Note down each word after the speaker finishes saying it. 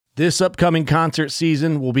This upcoming concert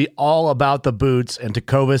season will be all about the boots, and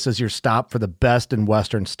Tecovas is your stop for the best in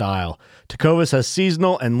Western style. Tecovas has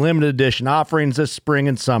seasonal and limited edition offerings this spring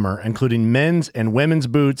and summer, including men's and women's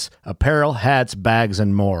boots, apparel, hats, bags,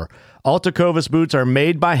 and more. All Tecovas boots are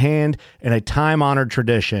made by hand in a time-honored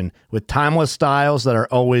tradition with timeless styles that are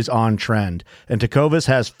always on trend. And Tecovas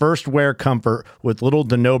has first wear comfort with little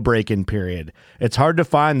to no break-in period. It's hard to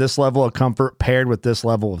find this level of comfort paired with this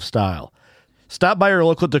level of style. Stop by your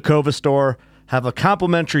local Tecovas store, have a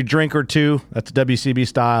complimentary drink or two, that's WCB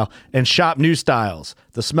style, and shop new styles.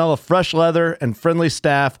 The smell of fresh leather and friendly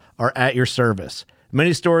staff are at your service.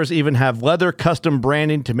 Many stores even have leather custom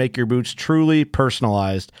branding to make your boots truly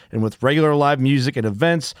personalized. And with regular live music and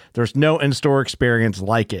events, there's no in-store experience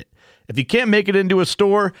like it. If you can't make it into a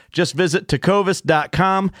store, just visit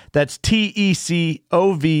tecovas.com. That's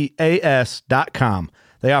TECOVAS.com.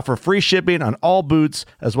 They offer free shipping on all boots,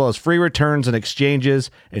 as well as free returns and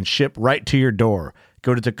exchanges, and ship right to your door.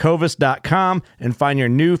 Go to tecovas.com and find your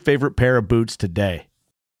new favorite pair of boots today.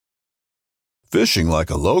 Fishing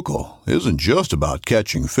like a local isn't just about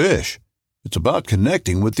catching fish. It's about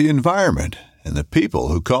connecting with the environment and the people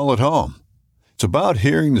who call it home. It's about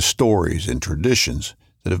hearing the stories and traditions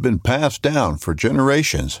that have been passed down for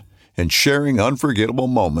generations and sharing unforgettable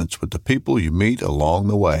moments with the people you meet along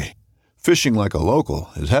the way. Fishing like a local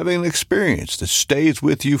is having an experience that stays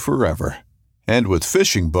with you forever. And with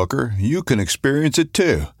Fishing Booker, you can experience it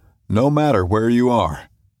too, no matter where you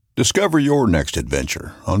are. Discover your next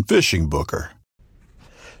adventure on Fishing Booker.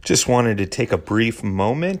 Just wanted to take a brief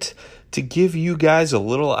moment to give you guys a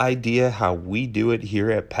little idea how we do it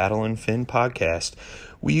here at Paddle and Fin Podcast.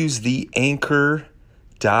 We use the Anchor.fm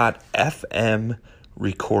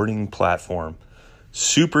recording platform.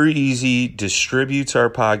 Super easy, distributes our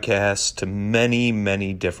podcast to many,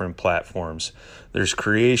 many different platforms. There's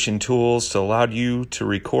creation tools to allow you to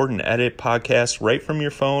record and edit podcasts right from your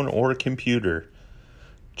phone or computer.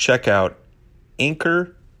 Check out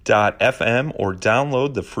Anchor.fm or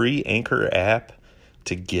download the free Anchor app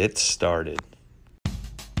to get started.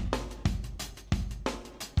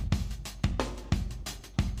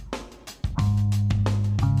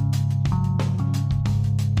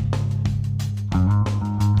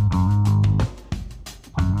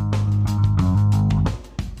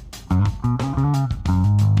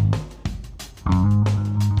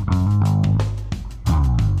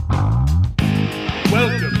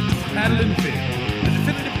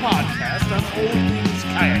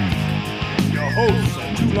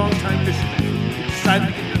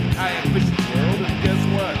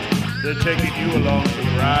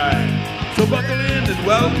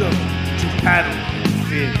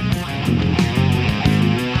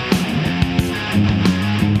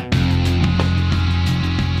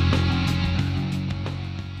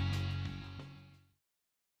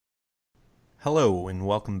 Hello and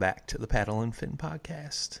welcome back to the Paddle and Fin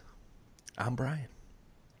Podcast. I'm Brian.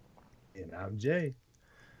 And I'm Jay.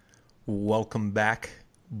 Welcome back,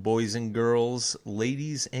 boys and girls,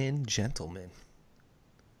 ladies and gentlemen.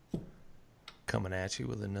 Coming at you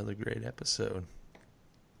with another great episode.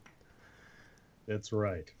 That's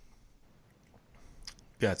right.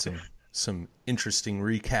 Got some interesting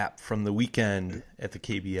recap from the weekend at the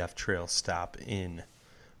KBF trail stop in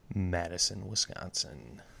Madison,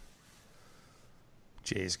 Wisconsin.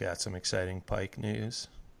 Jay's got some exciting Pike news.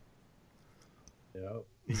 Yep,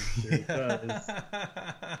 he sure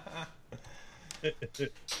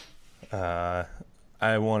does.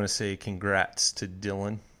 I want to say congrats to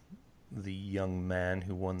Dylan, the young man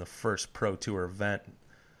who won the first Pro Tour event.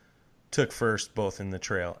 Took first both in the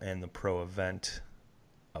trail and the pro event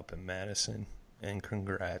up in Madison. And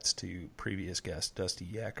congrats to previous guest Dusty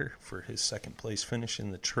Yacker for his second place finish in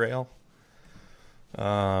the trail.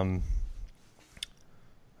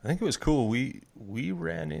 I think it was cool. We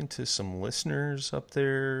ran into some listeners up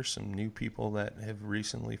there, some new people that have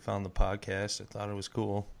recently found the podcast. I thought it was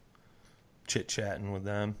cool chit-chatting with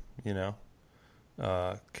them, you know.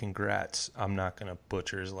 Congrats. I'm not going to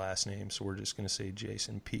butcher his last name, so we're just going to say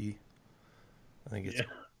Jason P. I think it's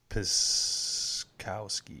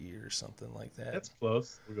Piskowski or something like that. That's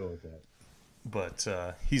close. We'll go with that. But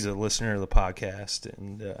he's a listener of the podcast,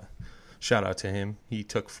 and shout out to him. He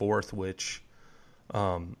took fourth, which...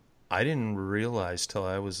 I didn't realize till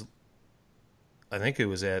I think it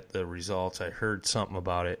was at the results, I heard something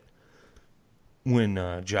about it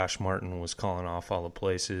when Josh Martin was calling off all the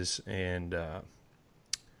places, and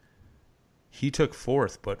he took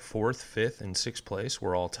fourth, but fourth, fifth, and sixth place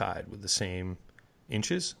were all tied with the same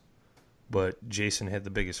inches, but Jason had the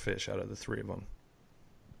biggest fish out of the three of them.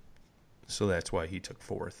 So that's why he took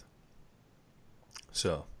fourth.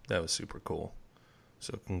 So that was super cool.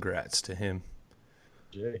 So congrats to him.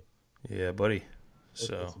 Jay. Yeah, buddy.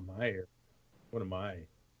 That's one of my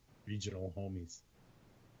regional homies.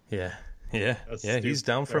 Yeah. That's He's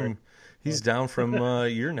down from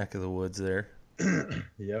your neck of the woods there.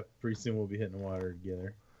 Yep. Pretty soon we'll be hitting the water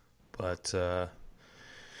together. But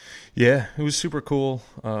yeah, it was super cool.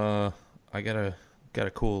 I got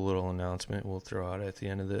a cool little announcement we'll throw out at the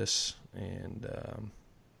end of this, and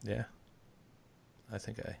yeah, I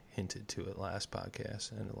think I hinted to it last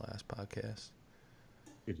podcast.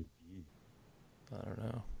 Could it be? I don't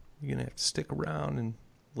know. You're gonna have to stick around and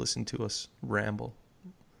listen to us ramble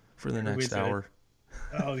for the next hour.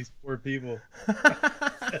 Oh, these poor people.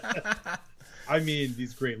 I mean,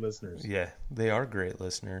 these great listeners. Yeah, they are great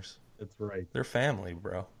listeners. That's right. They're family,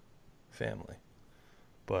 bro. Family.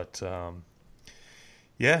 But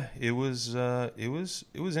yeah, it was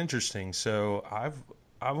interesting. So I've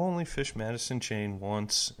only fished Madison chain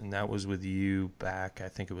once, and that was with you back, I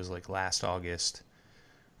think it was like last August.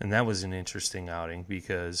 And that was an interesting outing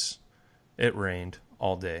because it rained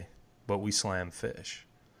all day, but we slammed fish.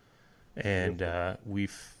 And we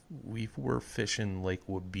were fishing Lake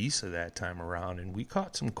Wabisa that time around, and we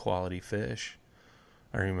caught some quality fish.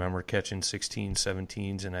 I remember catching 16,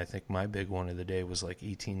 17s, and I think my big one of the day was like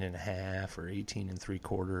 18 and a half or 18 and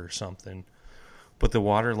 3/4 or something. But the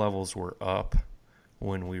water levels were up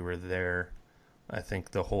when we were there. I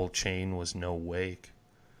think the whole chain was no wake.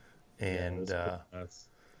 And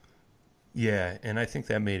yeah, and I think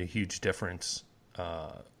that made a huge difference.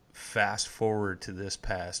 Fast forward to this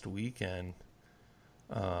past weekend.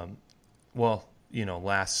 Well,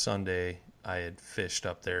 last Sunday I had fished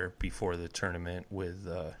up there before the tournament with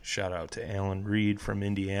shout out to Alan Reed from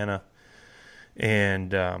Indiana.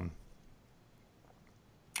 And the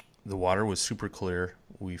water was super clear.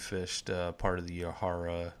 We fished part of the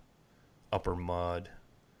Yahara, upper mud,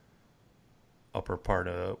 upper part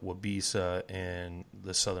of Wabisa, and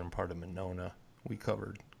the southern part of Monona. We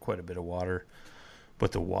covered quite a bit of water,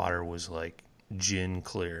 but the water was like gin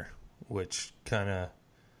clear, which kind of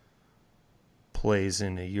plays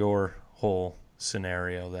into your whole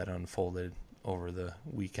scenario that unfolded over the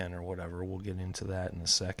weekend or whatever. We'll get into that in a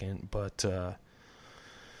second. But,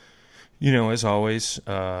 as always,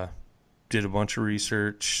 did a bunch of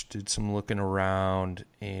research, did some looking around,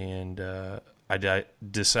 and I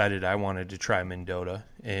decided I wanted to try Mendota.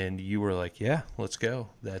 And you were like, yeah, let's go.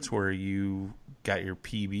 That's where you got your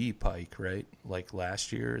PB pike, right? Like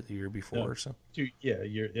last year or the year before or something? 2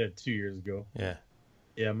 years ago. Yeah.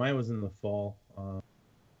 Yeah, mine was in the fall.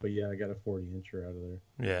 But yeah, I got a 40-incher out of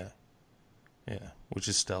there. Yeah, which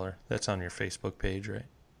is stellar. That's on your Facebook page, right?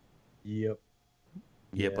 Yep.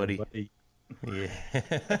 Yeah, buddy. Yeah.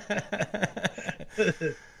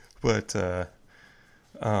 But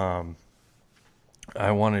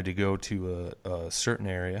I wanted to go to a certain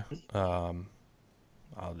area.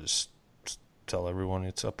 I'll just tell everyone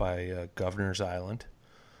it's up by Governor's Island.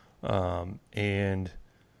 And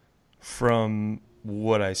from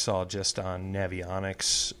what I saw just on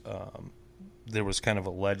Navionics, there was kind of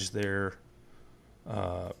a ledge there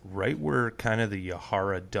right where kind of the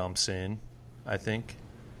Yahara dumps in, I think,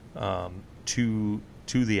 to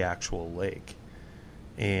the actual lake.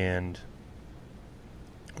 And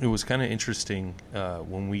it was kind of interesting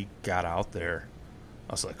when we got out there.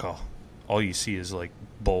 I was like, oh, all you see is like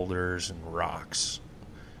boulders and rocks.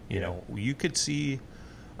 You could see,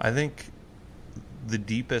 I think the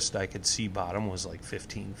deepest I could see bottom was like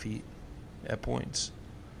 15 feet at points.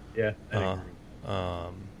 Yeah, I agree.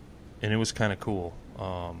 And it was kind of cool.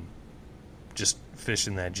 Just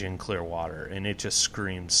fishing that gin clear water, and it just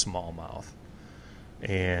screamed smallmouth.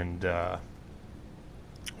 And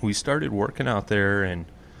we started working out there, and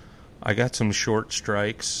I got some short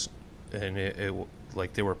strikes, and it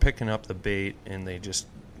like they were picking up the bait, and they just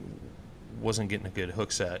wasn't getting a good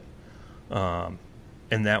hook set. And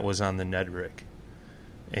that was on the Ned rig.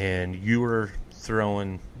 And you were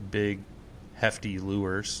throwing big, hefty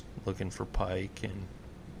lures, looking for pike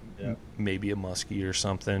and maybe a muskie or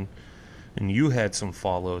something. And you had some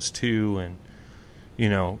follows too. And,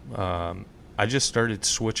 I just started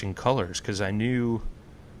switching colors because I knew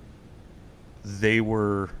they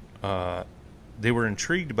were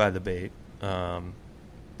intrigued by the bait,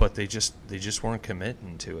 but they just weren't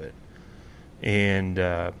committing to it. And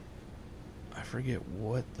I forget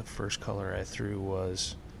what the first color I threw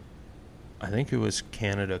was. I think it was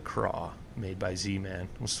Canada Craw, made by Z-Man.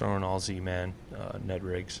 I was throwing all Z-Man Ned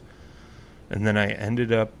rigs. And then I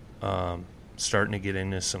ended up starting to get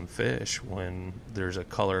into some fish when there's a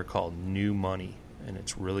color called New Money, and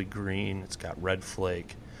it's really green. It's got red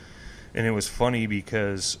flake. And it was funny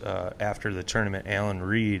because after the tournament, Alan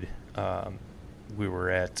Reed, we were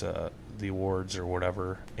at the awards or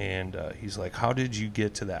whatever, and he's like, how did you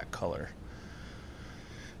get to that color?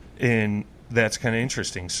 And that's kind of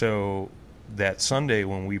interesting. So that Sunday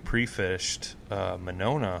when we pre-fished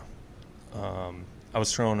Monona, I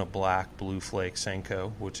was throwing a black blue flake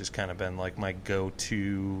Senko, which has kind of been like my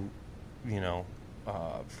go-to,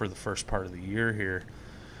 for the first part of the year here.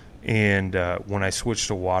 And when I switched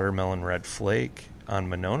to watermelon red flake on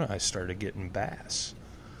Monona, I started getting bass.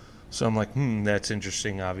 So I'm like, that's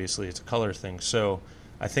interesting. Obviously, it's a color thing. So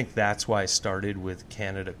I think that's why I started with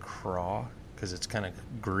Canada Craw, because it's kind of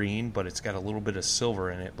green, but it's got a little bit of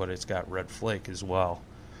silver in it, but it's got red flake as well.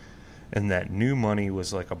 And that New Money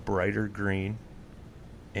was like a brighter green,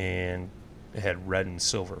 and it had red and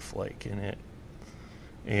silver flake in it.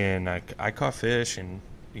 And I caught fish, and,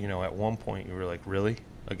 at one point you were like, really?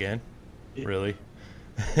 Again? Really?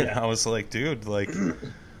 And I was like, dude,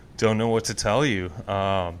 don't know what to tell you.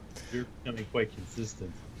 You're becoming quite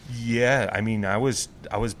consistent. Yeah, I mean, I was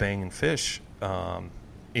banging fish. I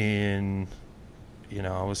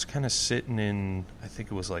was kind of sitting in, I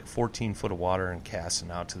think it was like 14 foot of water and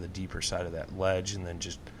casting out to the deeper side of that ledge, and then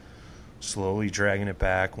just slowly dragging it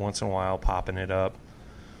back, once in a while popping it up.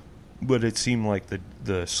 But it seemed like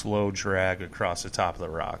the slow drag across the top of the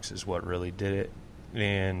rocks is what really did it.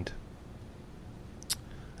 And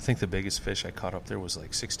I think the biggest fish I caught up there was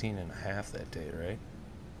like 16 and a half that day, right?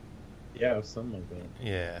 Yeah, it was something like that.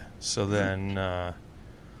 Yeah. So then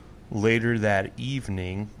later that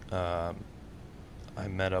evening, I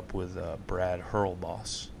met up with Brad Hurley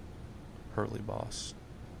Boss.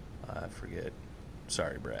 I forget.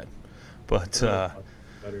 Sorry, Brad. But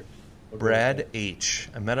Brad H.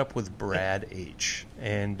 I met up with Brad H.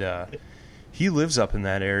 And he lives up in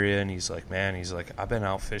that area, and he's like, I've been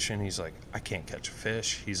out fishing. He's like, I can't catch a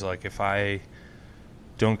fish. He's like, if I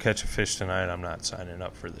don't catch a fish tonight, I'm not signing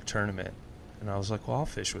up for the tournament. And I was like, well, I'll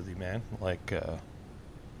fish with you, man.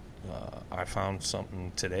 I found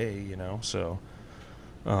something today, So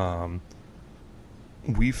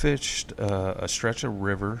we fished a stretch of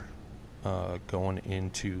river going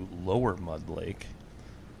into Lower Mud Lake,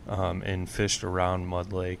 and fished around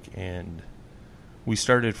Mud Lake, and we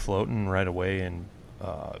started floating right away, and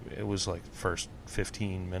it was like the first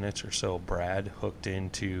 15 minutes or so, Brad hooked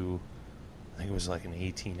into, I think it was like an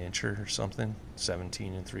 18-incher or something,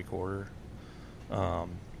 17 3/4.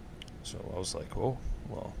 So I was like, oh,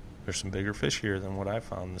 well, there's some bigger fish here than what I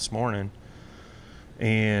found this morning.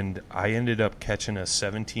 And I ended up catching a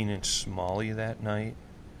 17-inch smallie that night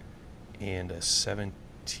and a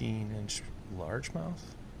 17-inch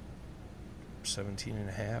largemouth, 17 and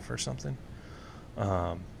a half or something.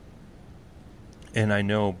 And I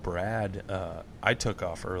know Brad, I took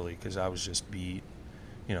off early because I was just beat,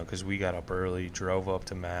 because we got up early, drove up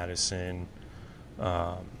to Madison,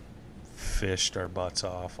 fished our butts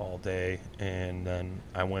off all day, and then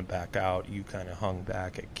I went back out. You kind of hung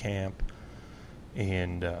back at camp,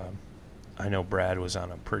 and I know Brad was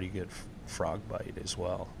on a pretty good frog bite as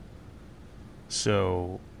well.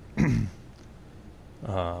 So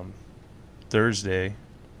Thursday,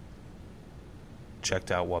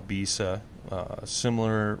 checked out Wabisa,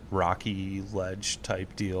 similar rocky ledge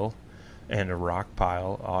type deal, and a rock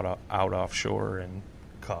pile out offshore, and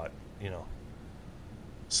caught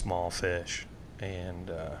small fish, and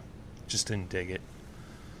just didn't dig it.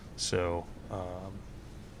 So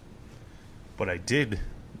but I did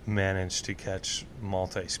manage to catch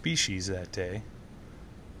multi-species that day.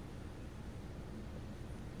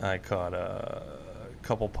 I caught a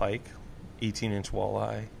couple pike, 18-inch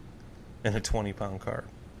walleye, and a 20-pound carp,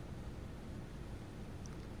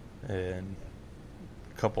 and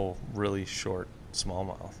a couple really short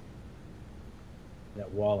smallmouth.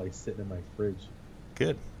 That walleye sitting in my fridge.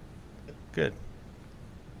 Good.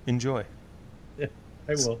 Enjoy. Yeah,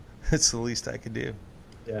 I will. It's the least I could do.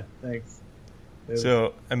 Yeah, thanks.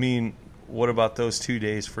 So, I mean, what about those 2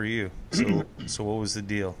 days for you? So what was the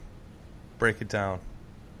deal? Break it down.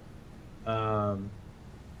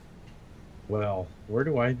 Well, where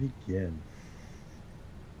do I begin?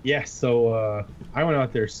 Yeah, so I went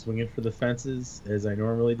out there swinging for the fences as I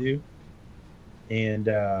normally do. And,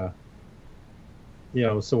 so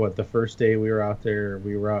what, the first day we were out there,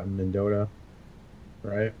 we were out in Mendota,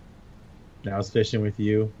 right? And I was fishing with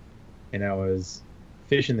you, and I was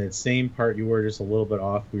fishing that same part you were, just a little bit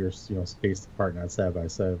off. We were, spaced apart, not side by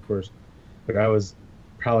side, of course. But I was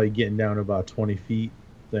probably getting down to about 20 feet,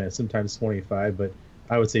 sometimes 25, but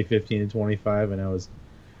I would say 15 and 25, and I was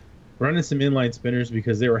running some inline spinners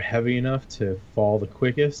because they were heavy enough to fall the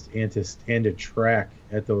quickest and to track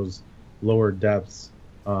at those lower depths.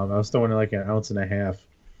 I was throwing like 1.5 ounces,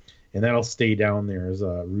 and that'll stay down there as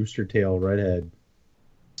a rooster tail redhead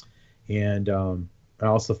And I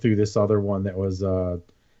also threw this other one that was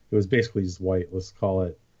it was basically just white, let's call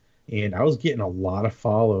it. And I was getting a lot of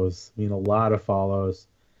follows. I mean, a lot of follows.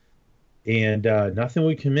 And nothing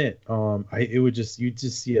would commit. It would just, you'd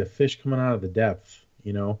just see a fish coming out of the depth,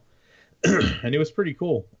 you know. And it was pretty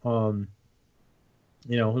cool.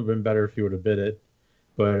 You know, it would have been better if you would have bit it.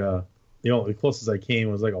 But you know, the closest I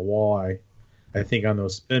came was like a walleye, I think, on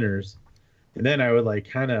those spinners. And then I would like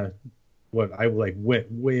kind of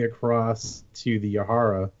went way across to the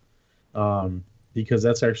Yahara, because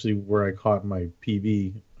that's actually where I caught my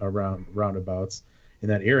PB around roundabouts in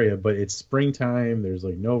that area. But it's springtime, there's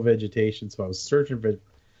like no vegetation, so I was searching for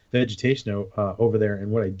vegetation over there.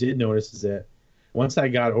 And what I did notice is that once I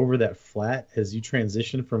got over that flat, as you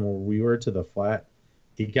transition from where we were to the flat,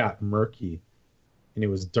 it got murky and it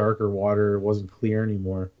was darker water. It wasn't clear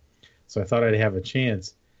anymore. So I thought I'd have a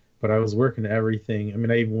chance, but I was working everything. I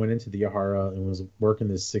mean, I even went into the Yahara and was working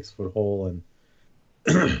this 6-foot hole, and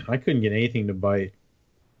I couldn't get anything to bite.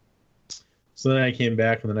 So then I came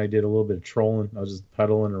back, and then I did a little bit of trolling. I was just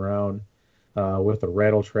pedaling around with a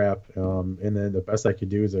rattle trap, and then the best I could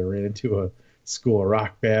do is I ran into a school of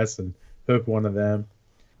rock bass and hooked one of them,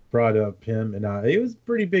 brought up him, and it was a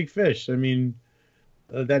pretty big fish. I mean,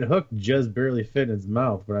 that hook just barely fit in his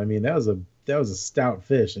mouth, but I mean, that was a stout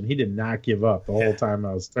fish, and he did not give up the whole time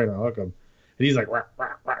I was trying to hook him. And he's like, whack,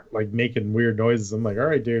 whack, whack, like making weird noises. I'm like, all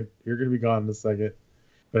right, dude, you're gonna be gone in a second.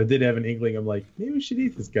 But I did have an inkling. I'm like, maybe we should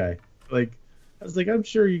eat this guy. Like, I was like, I'm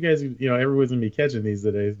sure you guys, you know, everyone's gonna be catching these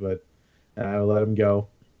today, but I'll let him go.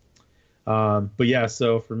 But yeah,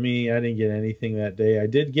 so for me, I didn't get anything that day.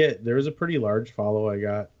 There was a pretty large follow I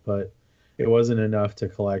got, but it wasn't enough to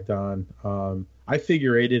collect on. I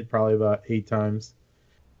figure eighted probably about 8 times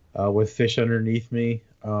with fish underneath me.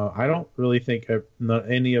 I don't really think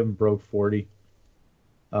any of them broke 40.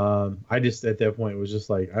 I just, at that point, was just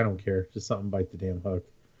like, I don't care. Just something bite the damn hook.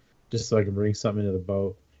 Just so I can bring something into the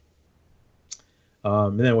boat.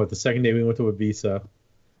 And then the second day we went to Ibiza,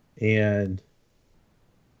 and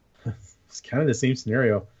it's kind of the same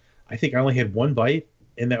scenario. I think I only had one bite,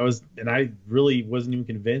 and I really wasn't even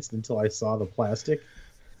convinced until I saw the plastic,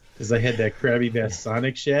 because I had that Krabby Bass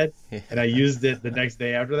Sonic shad, and I used it the next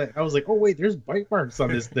day after that. I was like, oh wait, there's bite marks on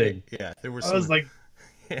this thing. Yeah, there were.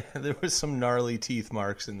 There was some gnarly teeth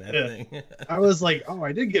marks in that thing. I was like, oh,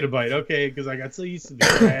 I did get a bite, okay, because I got so used to the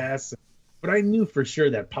grass. But I knew for sure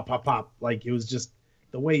that pop, pop, pop, like it was just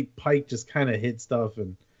the way Pike just kind of hit stuff.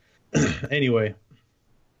 And anyway,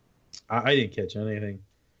 I didn't catch anything.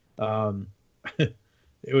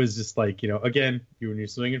 It was just like, you know, again, when you're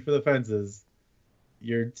swinging for the fences,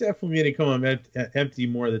 you're definitely going to come up empty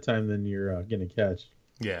more of the time than you're going to catch.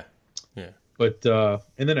 Yeah, yeah. But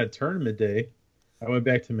and then at tournament day, I went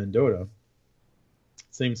back to Mendota.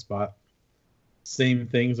 Same spot. Same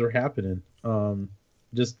things are happening.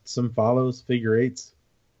 Just some follows, figure eights.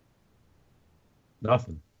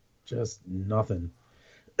 Nothing. Just nothing.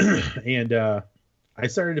 And I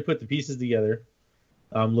started to put the pieces together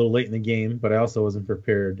a little late in the game, but I also wasn't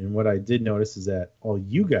prepared. And what I did notice is that all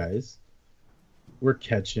you guys were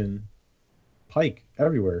catching pike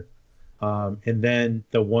everywhere. And then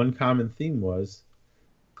the one common theme was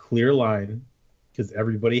clear line, because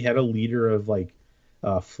everybody had a leader of like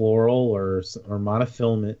floral or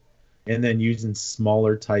monofilament, and then using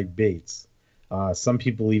smaller type baits. Some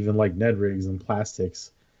people even like Ned rigs and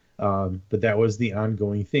plastics, but that was the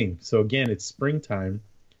ongoing theme. So again, it's springtime.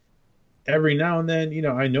 Every now and then, you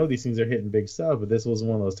know, I know these things are hitting big stuff, but this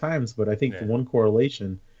wasn't one of those times. But I think the one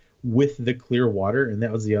correlation with the clear water, and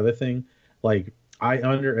that was the other thing, like I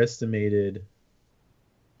underestimated.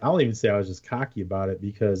 I'll even say I was just cocky about it,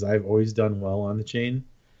 because I've always done well on the chain,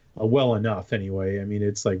 well enough anyway. I mean,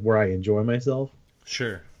 it's like where I enjoy myself.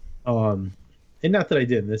 Sure. And not that I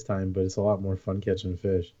didn't this time, but it's a lot more fun catching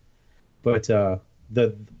fish. But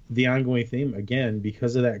the ongoing theme, again,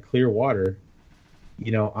 because of that clear water,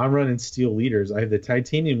 you know, I'm running steel leaders. I have the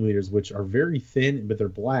titanium leaders, which are very thin, but they're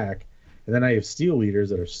black. And then I have steel leaders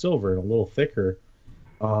that are silver and a little thicker.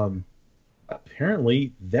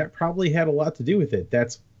 Apparently, that probably had a lot to do with it.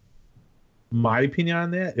 That's my opinion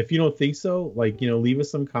on that. If you don't think so, like, you know, leave us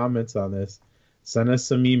some comments on this. Send us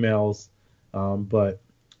some emails. But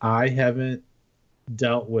I haven't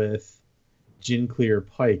dealt with gin clear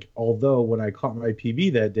pike. Although when I caught my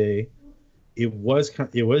PB that day, it was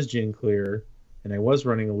gin clear, and I was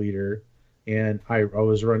running a leader, and I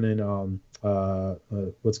was running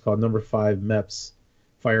what's called number 5 MEPS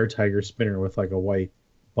Fire Tiger spinner with like a white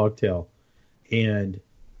bucktail, and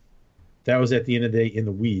that was at the end of the day in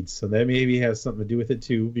the weeds. So that maybe has something to do with it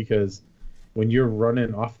too, because when you're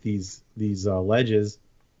running off these ledges,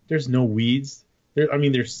 there's no weeds.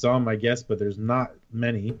 There's some, I guess, but there's not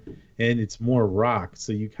many, and it's more rock.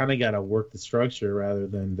 So you kind of got to work the structure rather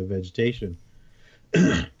than the vegetation.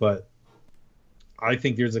 But I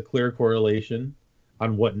think there's a clear correlation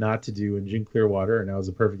on what not to do in June Clearwater, and that was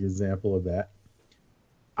a perfect example of that.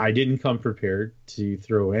 I didn't come prepared to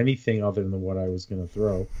throw anything other than what I was going to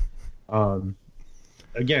throw.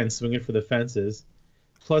 Again, swinging for the fences.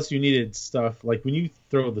 Plus, you needed stuff like when you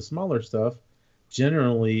throw the smaller stuff,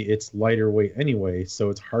 generally it's lighter weight anyway, so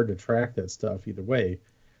it's hard to track that stuff either way.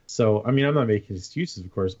 So, I mean, I'm not making excuses,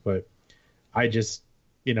 of course, but I just,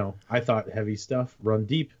 I thought heavy stuff, run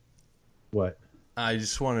deep. What? I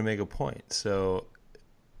just want to make a point. So,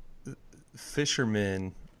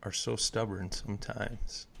 fishermen are so stubborn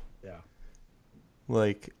sometimes. Yeah.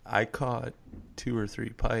 Like, I caught 2 or 3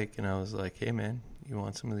 pike, and I was like, hey, man, you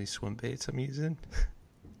want some of these swim baits I'm using?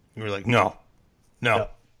 You were like, no. Yeah,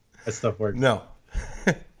 that stuff works. No.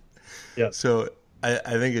 Yeah. So I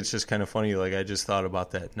think it's just kind of funny. Like, I just thought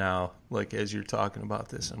about that now. Like, as you're talking about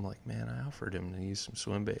this, I'm like, man, I offered him to use some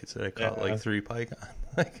swim baits that I caught like 3 pike on.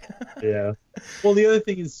 Like, yeah. Well, the other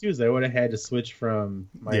thing is too is I would have had to switch from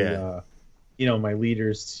my my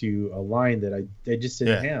leaders to a line that I just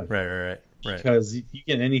didn't have. Right. Because you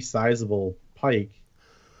get any sizable pike,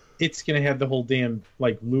 it's gonna have the whole damn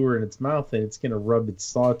like lure in its mouth, and it's gonna rub its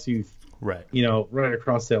sawtooth, right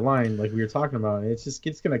across that line, like we were talking about, and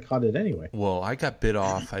it's gonna cut it anyway. Well, I got bit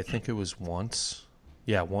off. I think it was once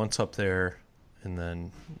up there, and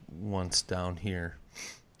then once down here,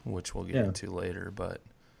 which we'll get into later. But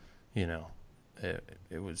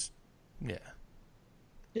it was, yeah.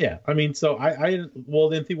 I mean, so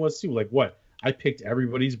the thing was too, like, what I picked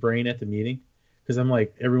everybody's brain at the meeting because I'm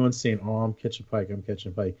like, everyone's saying, "Oh, I'm catching pike," and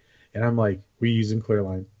I'm like, "We using clear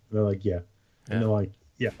line?" And they're like, "Yeah," and they're like,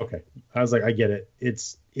 "Yeah, okay." I was like, "I get it.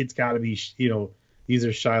 It's got to be, these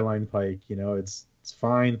are shy line pike. It's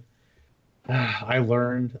fine." I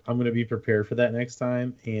learned. I'm going to be prepared for that next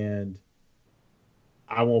time, and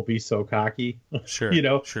I won't be so cocky. Sure.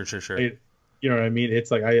 Sure. You know what I mean?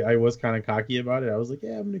 It's like I was kind of cocky about it. I was like,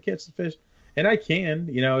 "Yeah, I'm going to catch the fish," and I can.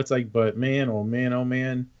 It's like, but man, oh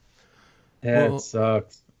man, that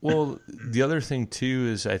sucks. Well, the other thing too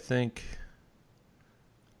is I think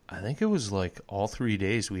it was like all 3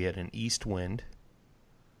 days we had an east wind,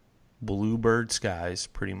 bluebird skies,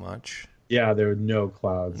 pretty much. Yeah, there were no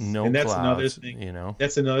clouds. And that's another thing.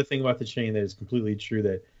 That's another thing about the chain that is completely true.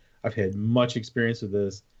 That I've had much experience with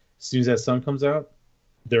this. As soon as that sun comes out,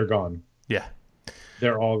 they're gone. Yeah,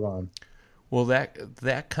 they're all gone. Well,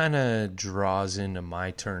 that kind of draws into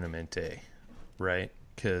my tournament day, right?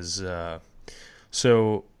 Because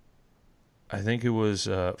so I think it was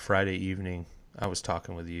Friday evening. I was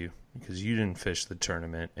talking with you because you didn't fish the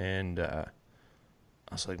tournament, and I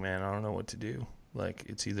was like, man, I don't know what to do. Like,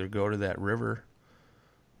 it's either go to that river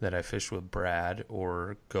that I fished with Brad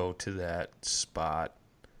or go to that spot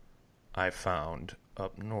I found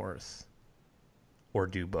up north, or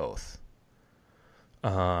do both.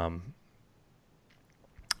 But,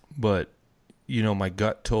 my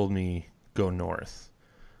gut told me go north.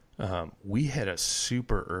 We had a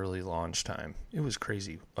super early launch time. It was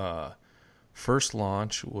crazy. First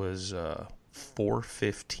launch was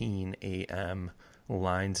 4:15 a.m.,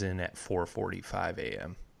 lines in at 4:45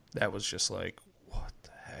 a.m. That was just like, what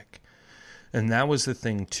the heck? And that was the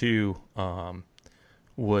thing, too,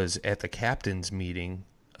 was at the captain's meeting,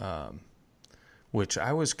 which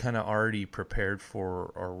I was kind of already prepared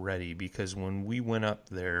for already, because when we went up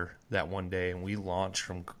there that one day and we launched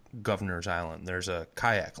from Governor's Island, there's a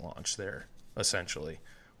kayak launch there, essentially,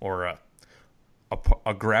 or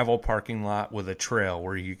a gravel parking lot with a trail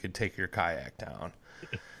where you could take your kayak down.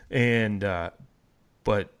 And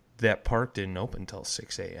but that park didn't open until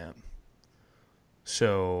 6 a.m.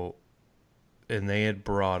 So, and they had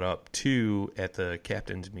brought up, too, at the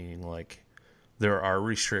captain's meeting, like, there are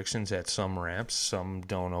restrictions at some ramps. Some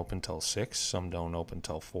don't open till 6, some don't open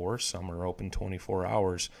till 4, some are open 24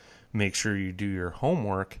 hours. Make sure you do your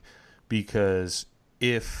homework, because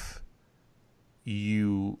if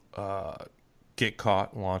you get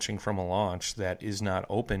caught launching from a launch that is not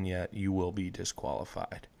open yet, you will be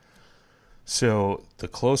disqualified. So the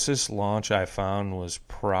closest launch I found was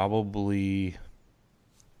probably,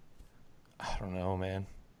 I don't know, man,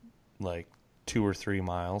 like 2 or 3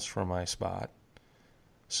 miles from my spot.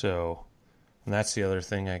 So, and that's the other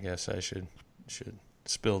thing I guess I should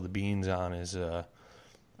spill the beans on is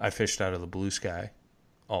I fished out of the blue sky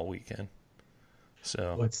all weekend.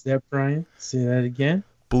 So what's that, Brian? Say that again.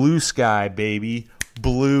 Blue sky, baby.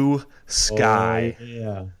 Blue sky. Oh,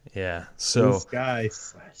 yeah. Yeah. So blue sky /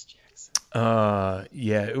 Jackson.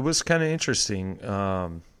 Yeah, it was kind of interesting.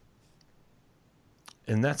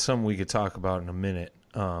 and that's something we could talk about in a minute.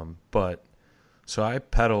 But so I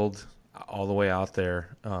pedaled all the way out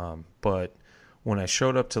there. But when I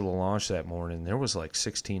showed up to the launch that morning, there was like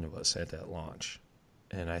 16 of us at that launch.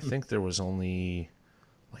 And I think there was only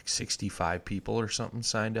like 65 people or something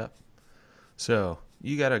signed up. So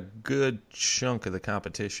you got a good chunk of the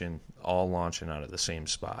competition all launching out of the same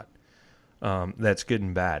spot. That's good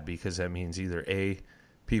and bad, because that means either A,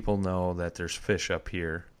 people know that there's fish up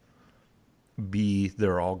here, B,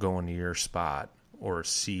 they're all going to your spot, or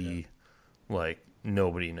C, like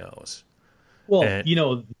nobody knows. Well,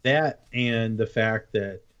 And, that, and the fact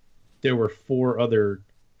that there were 4 other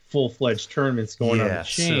full-fledged tournaments going on the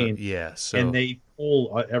chain, so and they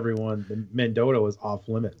pull everyone. The Mendota was off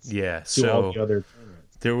limits. To all the other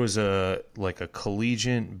tournaments. There was a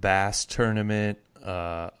collegiate bass tournament,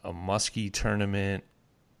 a muskie tournament,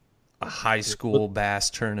 a high school bass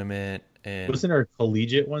tournament, and wasn't there a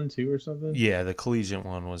collegiate one too or something? Yeah, the collegiate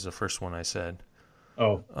one was the first one I said.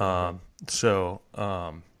 Oh.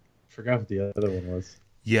 Forgot what the other one was.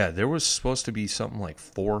 Yeah, there was supposed to be something like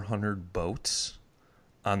 400 boats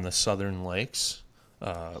on the southern lakes.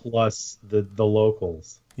 Plus the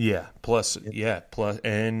locals. Yeah, plus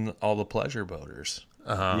and all the pleasure boaters.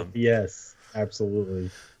 Yes,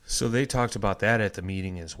 absolutely. So they talked about that at the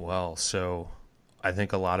meeting as well. So I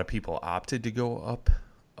think a lot of people opted to go up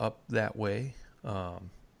that way.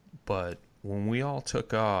 But when we all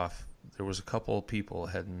took off, there was a couple of people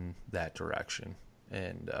heading that direction.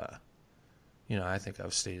 And, I think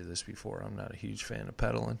I've stated this before. I'm not a huge fan of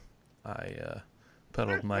pedaling. I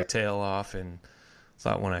pedaled my tail off and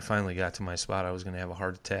thought when I finally got to my spot I was going to have a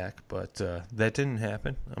heart attack. But that didn't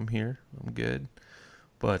happen. I'm here. I'm good.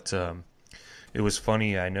 But it was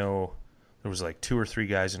funny. I know there was like 2 or 3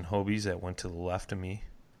 guys in Hobies that went to the left of me.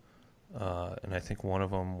 And I think one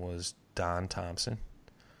of them was Don Thompson.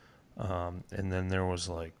 And then there was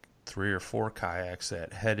like 3 or 4 kayaks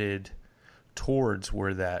that headed towards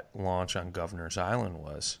where that launch on Governor's Island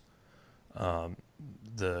was.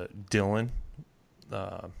 The Dylan,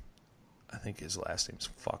 I think his last name's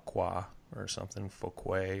Fuqua or something,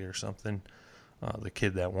 Fuqua or something, the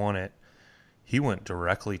kid that won it, he went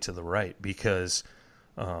directly to the right because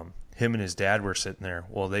him and his dad were sitting there.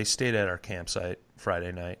 Well, they stayed at our campsite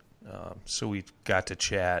Friday night, so we got to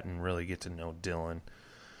chat and really get to know Dylan,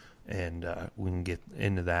 and we can get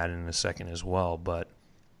into that in a second as well. But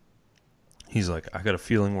he's like, I got a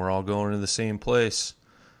feeling we're all going to the same place.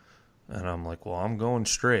 And I'm like, well, I'm going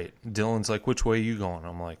straight. Dylan's like, which way are you going?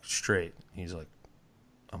 I'm like, straight.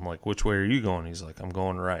 I'm like, which way are you going? He's like, I'm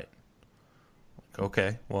going right. I'm like,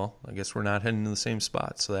 okay, well, I guess we're not heading to the same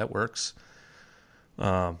spot, so that works.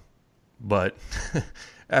 But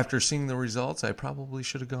after seeing the results, I probably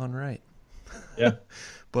should have gone right. Yeah.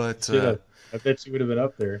 But I bet you would have been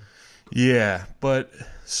up there. Yeah, but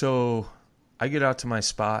so I get out to my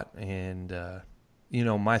spot, and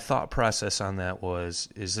my thought process on that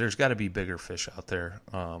is there's got to be bigger fish out there.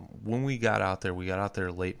 When we got out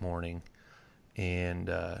there late morning, and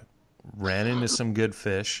ran into some good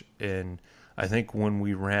fish. And I think when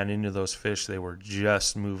we ran into those fish, they were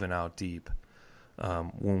just moving out deep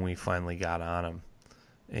when we finally got on them.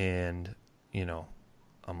 And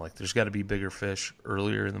I'm like, there's got to be bigger fish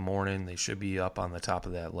earlier in the morning. They should be up on the top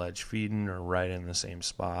of that ledge feeding or right in the same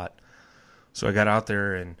spot. So I got out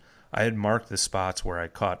there, and I had marked the spots where I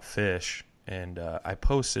caught fish, and I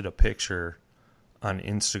posted a picture on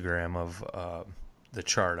Instagram of the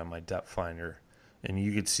chart on my depth finder, and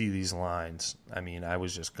you could see these lines. I mean, I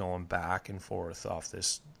was just going back and forth off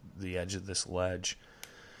the edge of this ledge,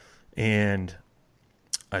 and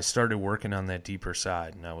I started working on that deeper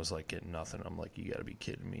side, and I was like getting nothing. I'm like, you got to be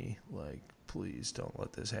kidding me. Like, please don't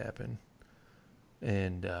let this happen.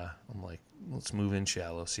 And I'm like, let's move in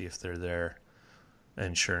shallow, see if they're there.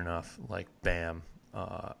 And sure enough, like, bam,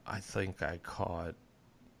 I think I caught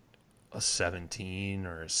a 17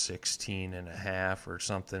 or a 16 and a half or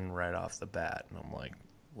something right off the bat. And I'm like,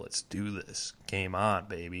 let's do this. Game on,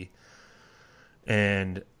 baby.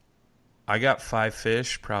 And I got 5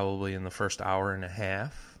 fish probably in the first hour and a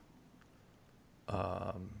half.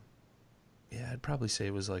 I'd probably say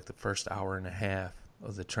it was like the first hour and a half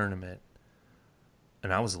of the tournament.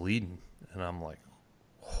 And I was leading, and I'm like,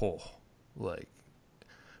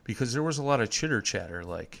 because there was a lot of chitter chatter,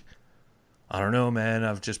 like, I don't know, man,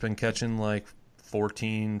 I've just been catching like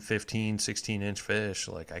 14, 15, 16-inch fish.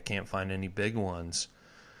 Like, I can't find any big ones.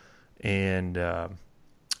 And, I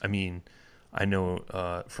mean, I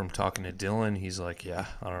know from talking to Dylan, he's like, yeah,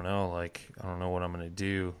 I don't know. Like, I don't know what I'm going to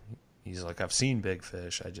do. He's like, I've seen big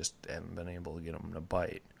fish. I just haven't been able to get them to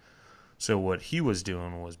bite. So what he was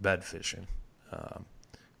doing was bed fishing.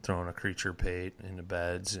 throwing a creature bait into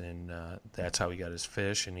beds, and that's how he got his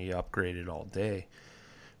fish, and he upgraded all day.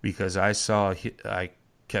 Because I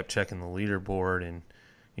kept checking the leaderboard, and,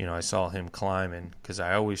 I saw him climbing, because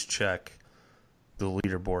I always check the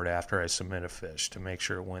leaderboard after I submit a fish to make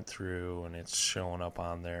sure it went through and it's showing up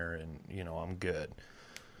on there, and, I'm good.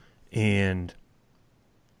 And,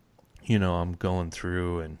 I'm going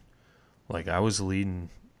through, and, like, I was leading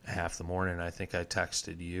half the morning. I think I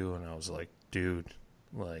texted you, and I was like, dude,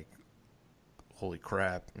 like, holy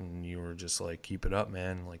crap. And you were just like, keep it up,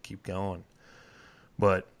 man. Like, keep going.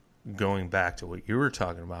 But going back to what you were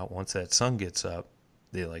talking about, once that sun gets up,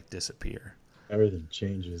 they like disappear. Everything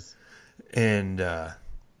changes. And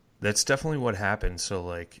that's definitely what happened. So,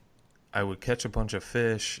 like, I would catch a bunch of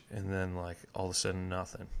fish, and then, like, all of a sudden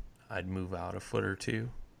nothing. I'd move out a foot or two,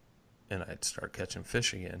 and I'd start catching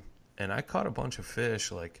fish again. And I caught a bunch of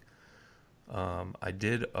fish. Like, I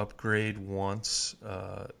did upgrade once.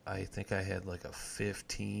 I think I had like a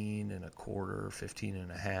 15 and a quarter, 15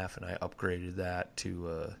 and a half, and I upgraded that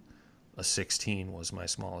to a 16 was my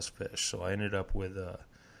smallest fish. So I ended up with a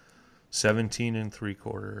 17 and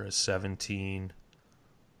 3/4, a 17.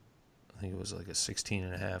 I think it was like a 16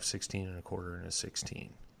 and a half, 16 and a quarter, and a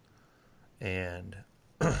 16. And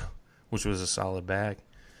which was a solid bag.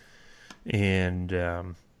 And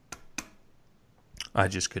I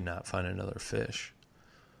just could not find another fish.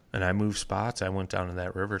 And I moved spots. I went down to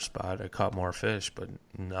that river spot. I caught more fish, but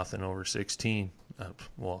nothing over 16.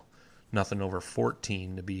 Nothing over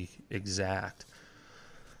 14 to be exact.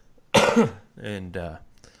 And I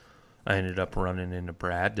ended up running into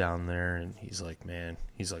Brad down there, and he's like,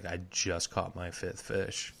 I just caught my 5th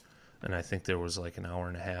fish. And I think there was like an hour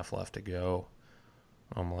and a half left to go.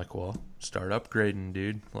 I'm like, well, start upgrading,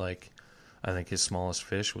 dude. Like, I think his smallest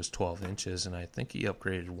fish was 12 inches, and I think he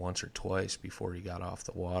upgraded once or twice before he got off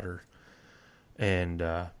the water. And,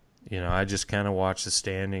 I just kind of watched the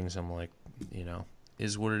standings. I'm like,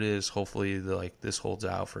 is what it is. Hopefully, this holds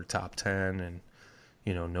out for top 10, and,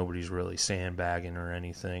 nobody's really sandbagging or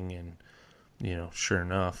anything. And, sure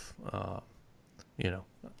enough,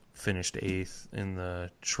 finished 8th in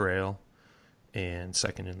the trail and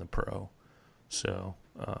 2nd in the pro. So,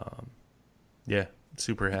 yeah,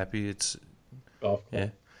 super happy. It's, yeah,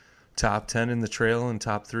 top 10 in the trail and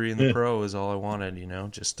top 3 in the pro is all I wanted,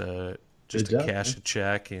 just to cash a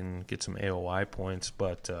check and get some AOI points.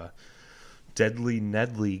 But Deadly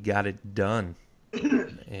Nedley got it done,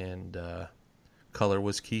 and color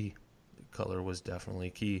was key. Color was definitely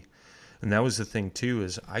key. And that was the thing, too,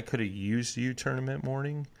 is I could have used you tournament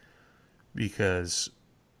morning, because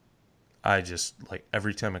I just, like,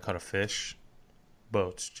 every time I caught a fish,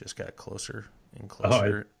 boats just got closer and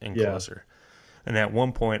closer closer. And at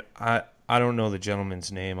one point, I don't know the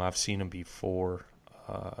gentleman's name. I've seen him before.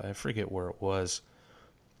 I forget where it was.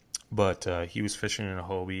 But he was fishing in a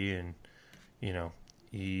Hobie, and,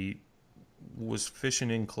 he was fishing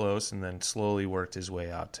in close and then slowly worked his way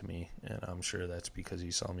out to me. And I'm sure that's because he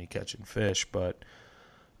saw me catching fish. But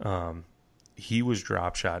he was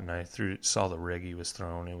drop shot, and I saw the rig he was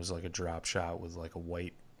throwing. It was like a drop shot with like a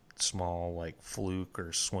white, small, like fluke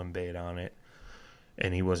or swim bait on it.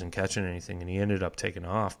 And he wasn't catching anything, and he ended up taking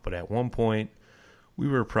off. But at one point, we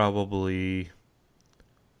were probably,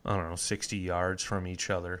 60 yards from each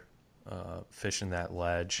other, fishing that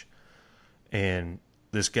ledge. And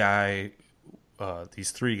this guy,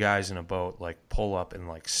 these 3 guys in a boat, like, pull up and,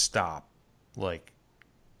 like, stop, like,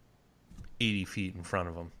 80 feet in front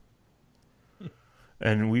of him.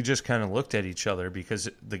 And we just kind of looked at each other, because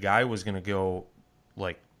the guy was going to go,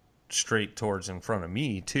 like, straight towards in front of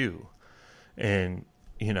me, too. And,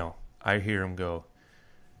 I hear him go,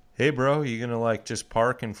 hey, bro, you going to, like, just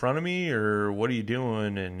park in front of me, or what are you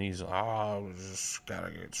doing? And he's like, I just got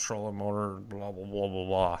to get trolling motor, blah, blah, blah, blah,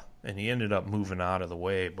 blah. And he ended up moving out of the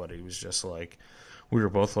way, but he was just like, we were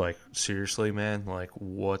both like, seriously, man? Like,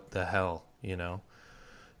 what the hell,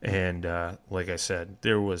 And like I said,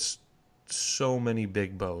 there was so many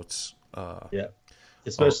big boats.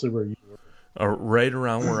 Especially where you were. Right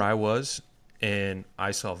around where I was, and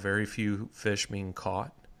I saw very few fish being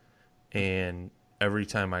caught, and every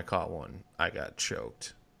time I caught one, I got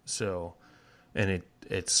choked. So, and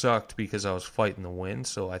it sucked because I was fighting the wind,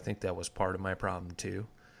 so I think that was part of my problem too,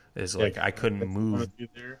 is like I couldn't move.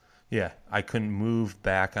 Yeah, I couldn't move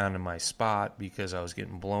back onto my spot because I was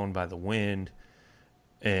getting blown by the wind,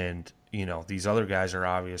 and, these other guys are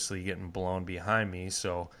obviously getting blown behind me,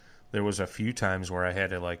 so there was a few times where I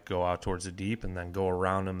had to, like, go out towards the deep and then go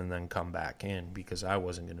around them and then come back in, because I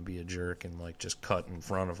wasn't going to be a jerk and, like, just cut in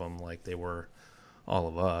front of them like they were all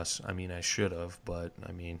of us. I mean, I should have, but,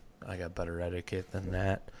 I got better etiquette than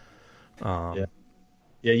that.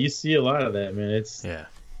 Yeah, you see a lot of that, man. Yeah.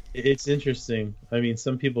 It's interesting. I mean,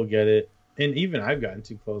 some people get it, and even I've gotten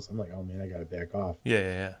too close. I'm like, oh man, I gotta back off. Yeah,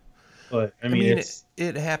 yeah, yeah. But I I mean, mean, it's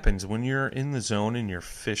it happens when you're in the zone and you're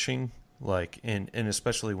fishing, like, and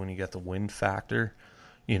especially when you get the wind factor,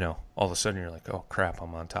 all of a sudden you're like, oh crap,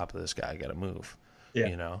 I'm on top of this guy, I got to move, yeah,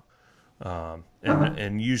 you know.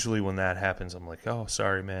 And usually when that happens, I'm like, oh,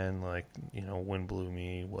 sorry, man, like, wind blew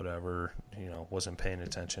me, whatever, wasn't paying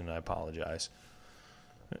attention, I apologize.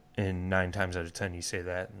 And 9 times out of 10, you say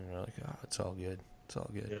that, and you're like, oh, it's all good, it's all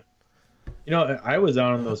good. yeah. I was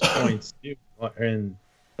out on those points too, and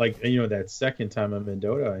like that second time I'm in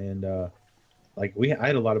Mendota, and like I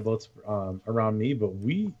had a lot of boats around me, but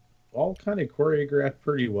we all kind of choreographed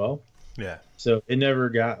pretty well. Yeah. So it never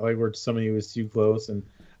got like where somebody was too close. And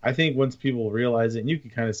I think once people realize it, and you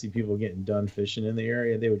could kind of see people getting done fishing in the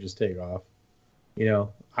area, they would just take off.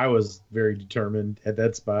 I was very determined at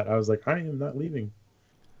that spot. I was like, I am not leaving.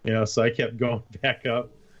 So I kept going back up.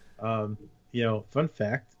 Fun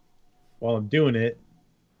fact, while I'm doing it,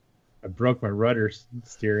 I broke my rudder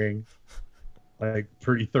steering like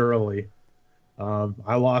pretty thoroughly.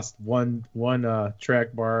 I lost one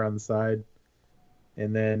track bar on the side,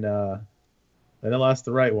 and then I lost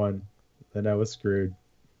the right one. Then I was screwed.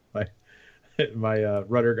 My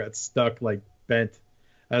rudder got stuck, like bent.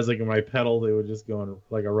 I was like in my pedal, it was just going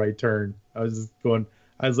like a right turn. I was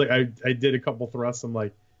like, I did a couple thrusts. I'm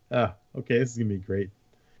like, okay, this is gonna be great.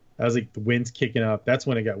 I was like, the wind's kicking up. That's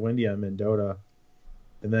when it got windy on Mendota,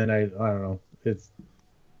 and then I don't know. It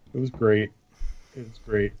was great. It was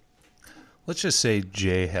great. Let's just say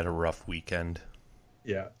Jay had a rough weekend.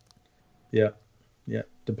 Yeah.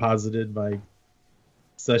 Deposited my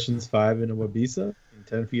Sessions 5 in a Wabiza in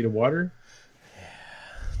 10 feet of water.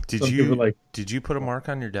 Did you put a mark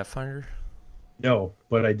on your depth finder? No,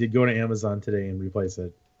 but I did go to Amazon today and replace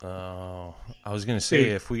it. Oh, I was going to say,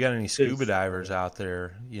 if we got any scuba divers out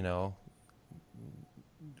there,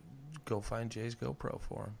 go find Jay's GoPro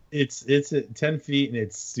for him. It's at 10 feet and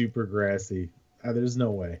it's super grassy. There's no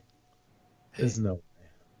way. There's no way.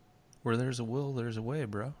 Where there's a will, there's a way,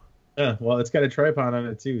 bro. Yeah, well, it's got a tripod on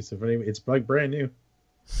it too, so it's like brand new.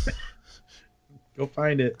 Go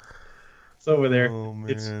find it. It's over there. Oh,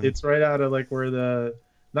 man. It's right out of like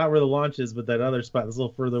not where the launch is, but that other spot that's a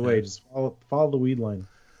little further away. Yeah. Just follow the weed line.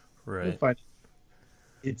 Right. You'll find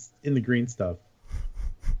it. It's in the green stuff.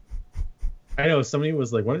 I know somebody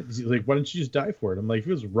was like, why don't you just dive for it? I'm like, if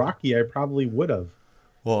it was rocky, I probably would have.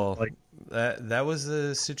 Well, that was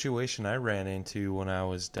the situation I ran into when I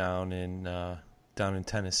was down in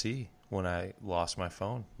Tennessee when I lost my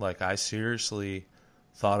phone. Like, I seriously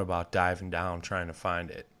thought about diving down trying to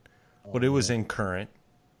find it, but it was in current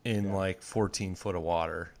in like 14 foot of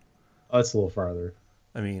water. Oh, that's a little farther.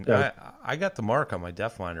 I mean, Yeah. I got the mark on my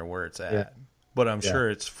depth finder where it's at, but I'm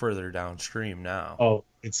sure it's further downstream now. Oh,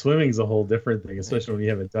 swimming's a whole different thing, especially when you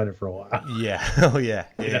haven't done it for a while. Yeah. Oh, yeah.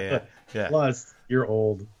 Yeah. Plus, you're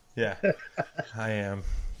old. Yeah. I am.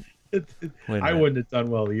 I wouldn't have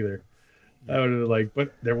done well either. I would have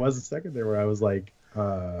but there was a second there where I was like, I'm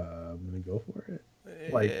gonna go for it.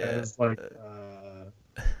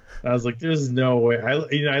 I was like, there's no way.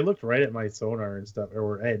 I looked right at my sonar and stuff,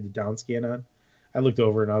 or I had the down scan on. I looked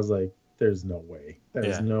over and I was like, there's no way.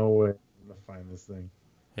 There's no way I'm gonna find this thing.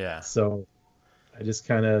 Yeah. So I just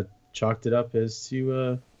kind of chalked it up as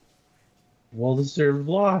to well-deserved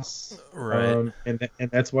loss. Right. And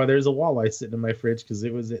that's why there's a walleye sitting in my fridge, because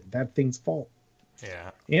it was that thing's fault.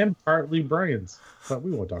 Yeah. And partly Brian's, but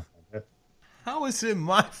we won't talk about that. How is it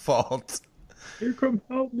my fault? Here, come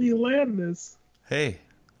help me land this. Hey,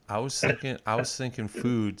 I was thinking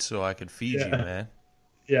food so I could feed you, man.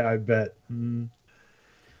 Yeah, I bet. It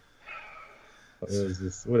was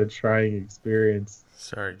just what a trying experience.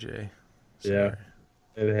 Sorry, Jay. Yeah,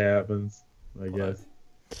 it happens, I guess.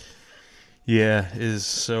 Yeah,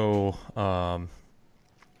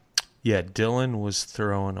 Dylan was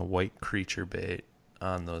throwing a white creature bait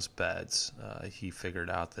on those beds. He figured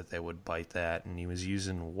out that they would bite that, and he was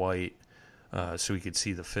using white so he could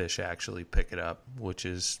see the fish actually pick it up, which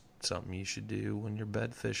is something you should do when you're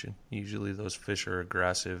bed fishing. Usually those fish are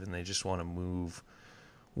aggressive and they just want to move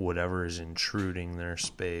whatever is intruding their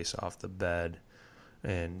space off the bed.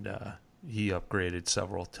 And he upgraded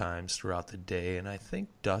several times throughout the day, and I think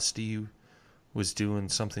Dusty was doing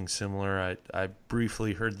something similar. I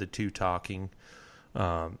briefly heard the two talking,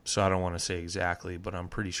 so I don't want to say exactly, but I'm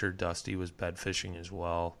pretty sure Dusty was bed fishing as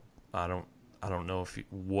well. I don't know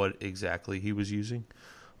what exactly he was using,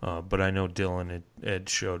 but I know Dylan had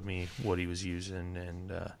showed me what he was using,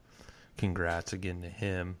 and congrats again to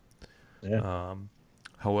him. Yeah.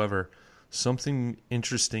 However, something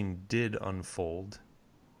interesting did unfold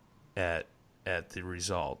at the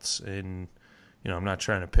results. And I'm not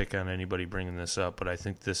trying to pick on anybody bringing this up, but I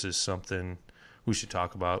think this is something we should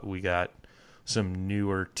talk about. We got some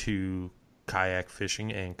newer to kayak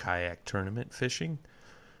fishing and kayak tournament fishing,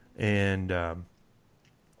 and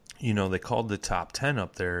they called the top 10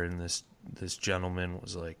 up there, and this gentleman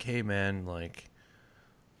was like, "Hey man, like,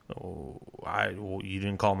 you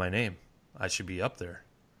didn't call my name. I should be up there."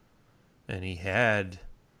 And he had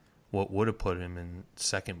what would have put him in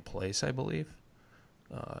second place, I believe.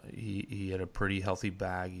 He had a pretty healthy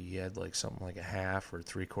bag. He had like something like a half or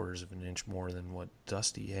 3/4 of an inch more than what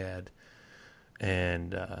Dusty had.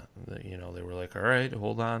 And they were like, "All right,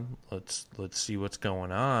 hold on, let's see what's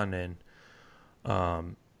going on." And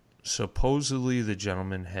supposedly the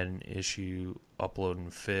gentleman had an issue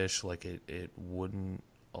uploading fish, like it wouldn't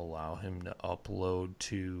allow him to upload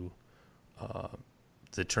to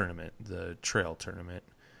the tournament, the trail tournament.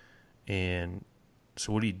 And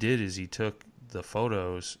so what he did is he took the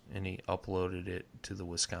photos and he uploaded it to the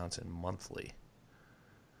Wisconsin Monthly.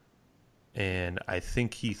 And I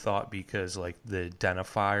think he thought because like the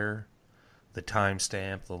identifier, the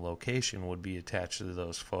timestamp, the location would be attached to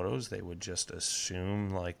those photos, they would just assume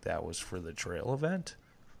like that was for the trail event.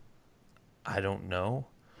 I don't know.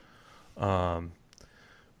 But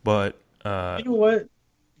you know what?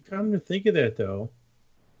 Come to think of that though,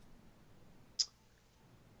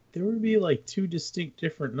 there would be like two distinct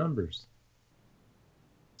different numbers.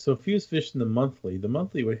 So if he was fishing the monthly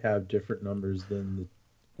would have different numbers than the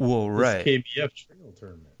right KBF trail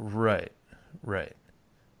tournament. Right.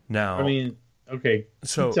 Now, I mean, okay.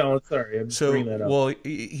 So sorry, I'm bringing that up. Well,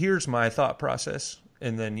 here's my thought process,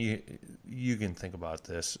 and then you can think about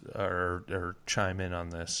this or chime in on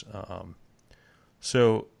this.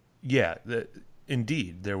 So yeah,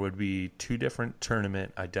 indeed, there would be two different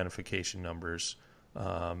tournament identification numbers.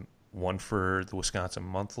 One for the Wisconsin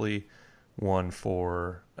Monthly, one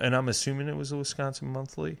for, and I'm assuming it was the Wisconsin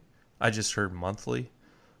Monthly. I just heard monthly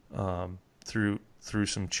through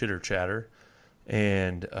some chitter chatter,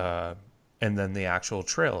 and then the actual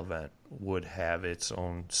trail event would have its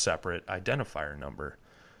own separate identifier number.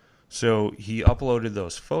 So he uploaded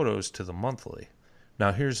those photos to the monthly.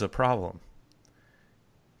 Now here's the problem.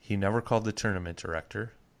 He never called the tournament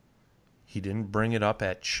director. He didn't bring it up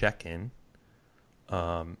at check-in.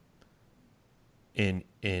 And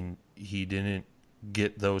he didn't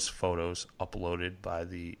get those photos uploaded by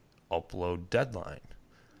the upload deadline.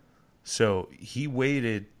 So he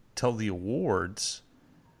waited till the awards,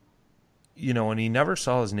 and he never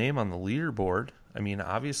saw his name on the leaderboard. I mean,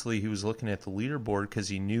 obviously he was looking at the leaderboard because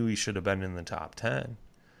he knew he should have been in the top 10.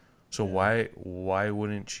 So why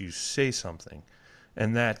wouldn't you say something?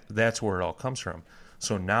 And that's where it all comes from.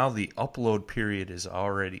 So now the upload period is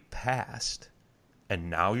already passed, and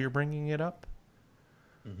now you're bringing it up?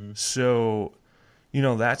 Mm-hmm. So,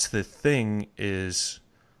 that's the thing, is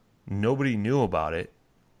nobody knew about it,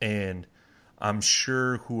 and I'm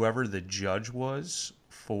sure whoever the judge was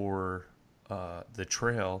for the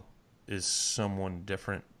trail is someone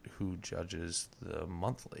different who judges the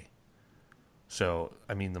monthly. So,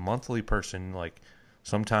 I mean, the monthly person, like,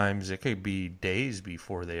 sometimes it could be days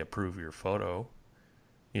before they approve your photo,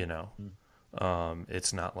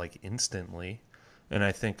 It's not like instantly. And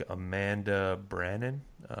I think Amanda Brannon,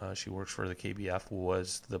 she works for the KBF,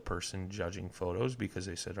 was the person judging photos, because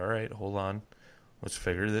they said, all right, hold on, let's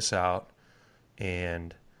figure this out.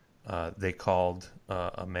 And they called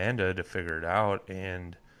Amanda to figure it out.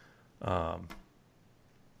 And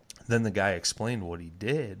then the guy explained what he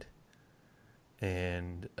did.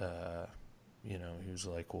 And, he was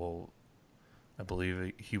like, well, I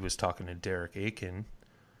believe he was talking to Derek Aiken.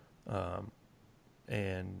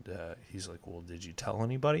 And he's like, well, did you tell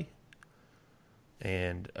anybody?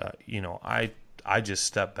 And, I just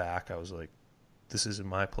stepped back. I was like, this isn't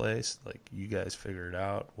my place. Like, you guys figure it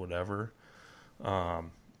out, whatever.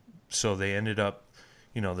 So they ended up,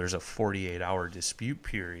 there's a 48-hour dispute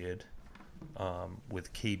period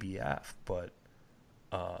with KBF. But,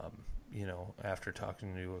 after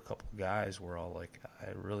talking to a couple guys, we're all like,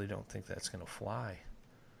 I really don't think that's going to fly.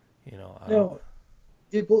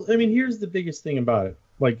 Here's the biggest thing about it.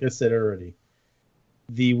 Like I said already,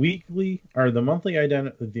 the monthly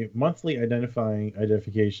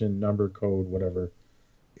identification number, code, whatever,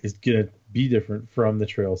 is gonna be different from the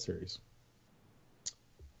trail series.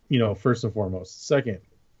 First and foremost. Second,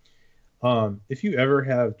 if you ever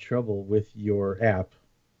have trouble with your app,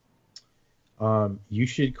 you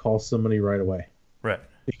should call somebody right away. Right.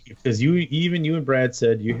 Because you and Brad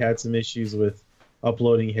said you had some issues with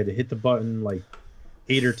uploading. You had to hit the button like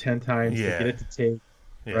 8 or 10 times to get it to take,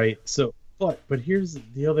 right? So, but here's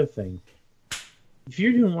the other thing. if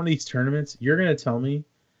you're doing one of these tournaments, you're gonna tell me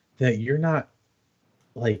that you're not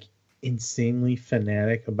like insanely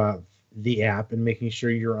fanatic about the app and making sure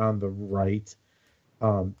you're on the right,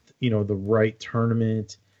 the right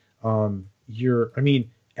tournament. I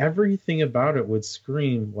mean, everything about it would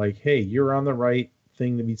scream like, hey, you're on the right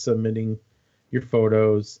thing to be submitting your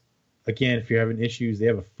photos. Again, if you're having issues, they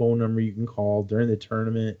have a phone number you can call during the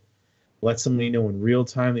tournament. Let somebody know in real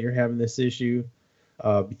time that you're having this issue,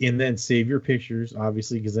 and then save your pictures,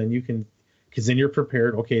 obviously, because then you're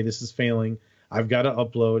prepared. Okay, this is failing. I've got to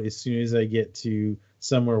upload as soon as I get to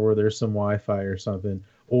somewhere where there's some Wi-Fi or something,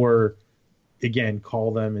 or again,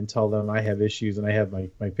 call them and tell them I have issues and I have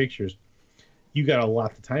my pictures. You got a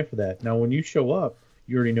lot of time for that. Now, when you show up,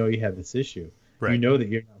 you already know you have this issue. Right. You know that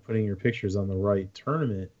you're not putting your pictures on the right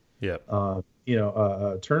tournament, Yep.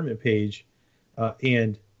 tournament page,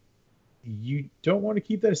 and you don't want to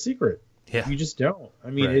keep that a secret. Yeah. You just don't.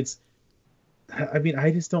 I mean, Right.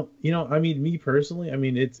 I just don't. Me personally, I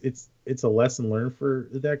mean, it's a lesson learned for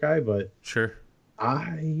that guy, but Sure.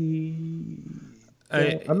 I'm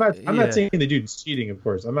not saying the dude's cheating, of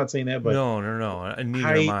course. I'm not saying that, but no. Neither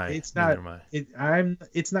am I. It's Neither not. am I.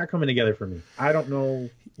 It's not coming together for me. I don't know.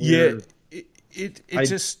 Yeah. I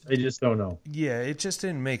just don't know. Yeah, it just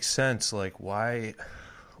didn't make sense. Like, why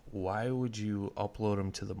would you upload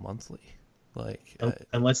them to the monthly? Like,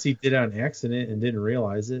 Unless he did it on accident and didn't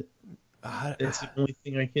realize it. That's the only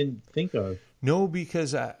thing I can think of. No,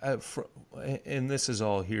 because and this is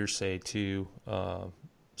all hearsay too.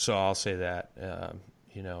 So I'll say that,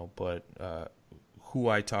 but who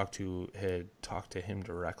I talked to had talked to him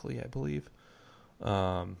directly, I believe.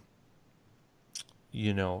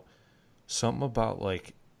 Something about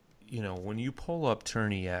like, when you pull up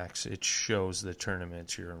TourneyX, it shows the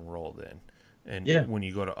tournaments you're enrolled in. And when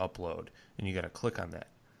you go to upload and you got to click on that,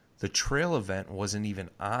 the trail event wasn't even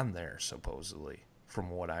on there, supposedly, from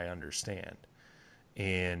what I understand.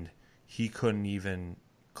 And he couldn't even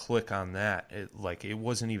click on that. It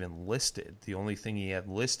wasn't even listed. The only thing he had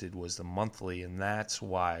listed was the monthly, and that's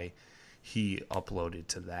why he uploaded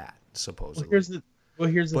to that, supposedly.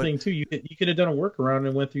 Here's the thing too. You could have done a workaround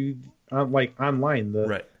and went through online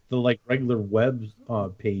the regular web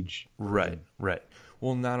page. Right.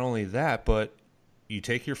 Well, not only that, but you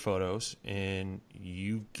take your photos and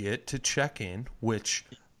you get to check in, which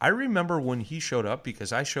I remember when he showed up,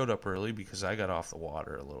 because I showed up early because I got off the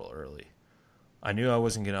water a little early. I knew I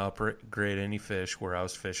wasn't going to upgrade any fish where I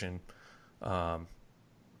was fishing. I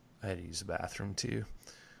had to use the bathroom too.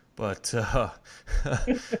 But the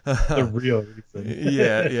real reason.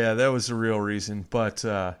 yeah, that was the real reason. But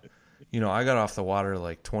I got off the water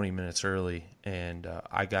like 20 minutes early, and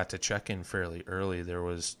I got to check in fairly early. There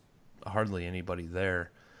was hardly anybody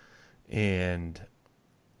there, and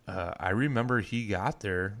I remember he got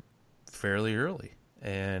there fairly early,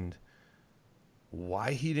 and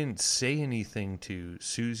why he didn't say anything to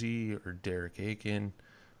Susie or Derek Aiken,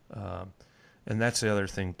 and that's the other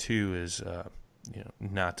thing too is.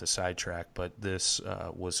 Not to sidetrack, but this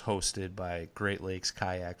was hosted by Great Lakes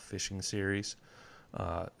Kayak Fishing Series.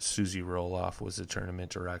 Susie Roloff was the tournament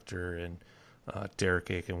director, and Derek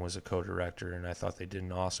Aiken was a co-director, and I thought they did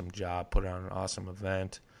an awesome job, put on an awesome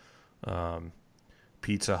event.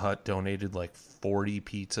 Pizza Hut donated like 40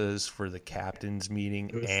 pizzas for the captain's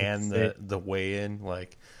meeting and the weigh-in.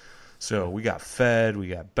 So we got fed, we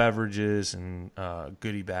got beverages and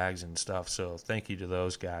goodie bags and stuff. So thank you to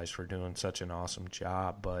those guys for doing such an awesome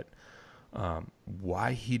job. But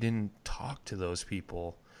why he didn't talk to those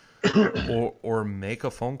people or make a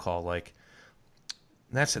phone call? Like,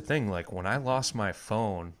 that's the thing. Like, when I lost my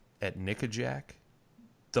phone at Nickajack,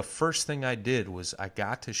 the first thing I did was I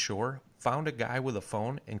got to shore, found a guy with a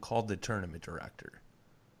phone, and called the tournament director.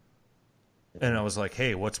 And I was like,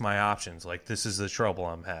 hey, what's my options? Like, this is the trouble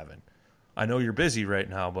I'm having. I know you're busy right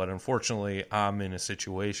now, but unfortunately, I'm in a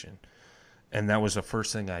situation. And that was the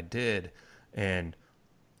first thing I did. And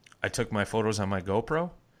I took my photos on my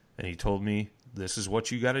GoPro, and he told me, this is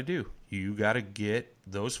what you got to do. You got to get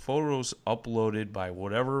those photos uploaded by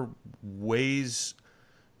whatever ways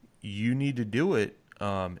you need to do it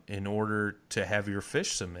in order to have your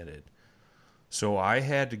fish submitted. So I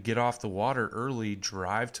had to get off the water early,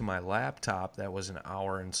 drive to my laptop that was an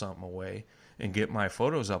hour and something away, and get my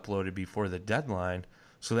photos uploaded before the deadline.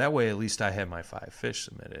 So that way, at least I had my 5 fish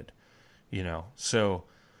submitted, So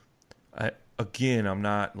I'm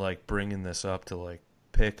not like bringing this up to like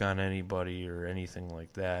pick on anybody or anything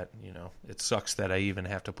like that. It sucks that I even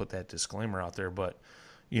have to put that disclaimer out there, but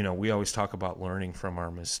we always talk about learning from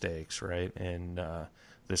our mistakes, right? And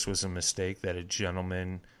this was a mistake that a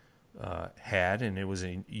gentleman had, and it was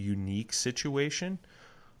a unique situation.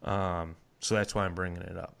 So that's why I'm bringing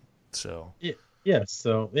it up. So yeah.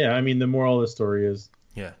 So yeah, I mean, the moral of the story is,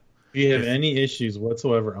 yeah, if you have if any issues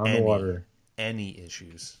whatsoever on the water, any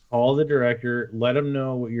issues, call the director, let them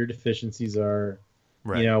know what your deficiencies are,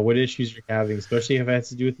 right? what issues you're having, especially if it has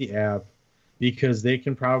to do with the app, because they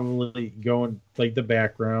can probably go in like the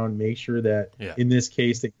background, make sure that Yeah. in this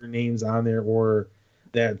case that your name's on there, or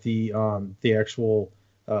that the actual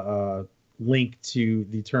link to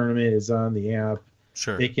the tournament is on the app.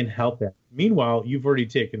 Sure. They can help that. Meanwhile, you've already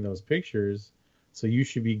taken those pictures, so you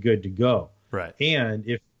should be good to go. Right. And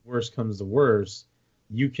if worst comes to worst,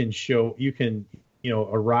 you can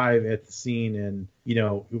arrive at the scene, and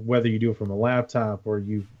whether you do it from a laptop or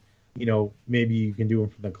maybe you can do them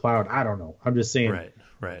from the cloud. I don't know. I'm just saying,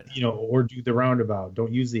 right. Or do the roundabout.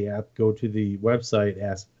 Don't use the app. Go to the website,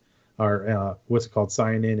 ask, or what's it called,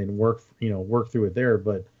 sign in and work through it there.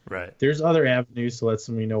 But there's other avenues to let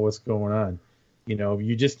somebody know what's going on.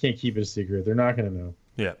 You just can't keep it a secret. They're not going to know.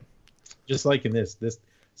 Yeah. Just like in this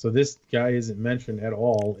guy isn't mentioned at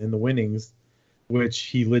all in the winnings, which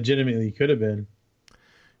he legitimately could have been.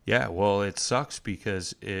 Yeah, well, it sucks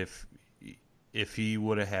because if he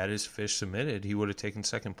would have had his fish submitted, he would have taken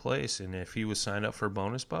second place, and if he was signed up for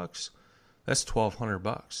bonus bucks, that's $1,200,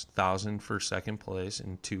 $1,000 for second place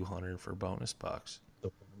and $200 for bonus bucks,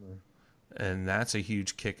 and that's a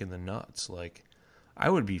huge kick in the nuts. Like, I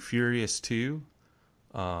would be furious too.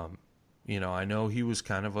 I know he was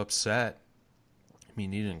kind of upset. I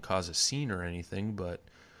mean, he didn't cause a scene or anything, but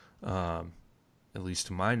at least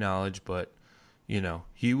to my knowledge, but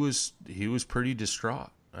he was pretty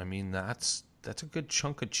distraught. I mean, that's a good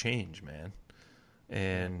chunk of change, man.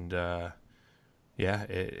 And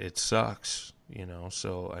it sucks,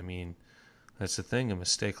 So I mean, that's the thing. A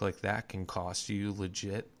mistake like that can cost you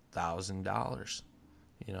legit $1,000,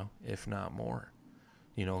 if not more.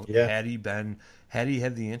 Had he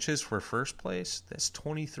had the inches for first place, that's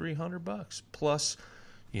 $2,300 plus.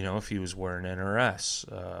 If he was wearing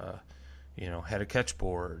NRS. Had a catch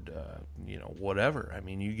board, whatever. I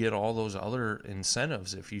mean, you get all those other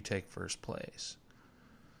incentives if you take first place.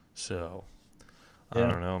 So, I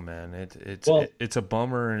don't know, man. It's a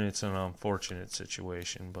bummer and it's an unfortunate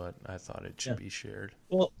situation, but I thought it should be shared.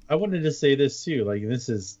 Well, I wanted to say this too. Like, this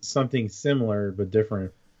is something similar but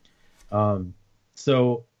different.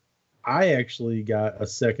 So, I actually got a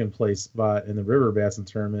second place spot in the river bassin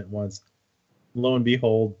tournament once. Lo and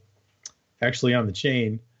behold, actually on the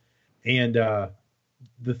chain. And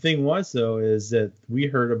the thing was, though, is that we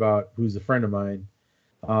heard about, who's a friend of mine,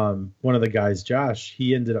 one of the guys, Josh,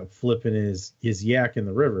 he ended up flipping his yak in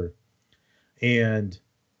the river. And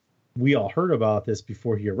we all heard about this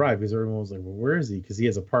before he arrived, because everyone was like, well, where is he? Because he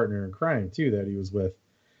has a partner in crime, too, that he was with.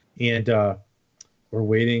 And we're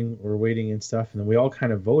waiting and stuff. And then we all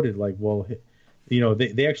kind of voted like, well,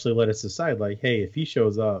 they actually let us decide, like, hey, if he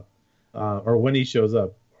shows up, or when he shows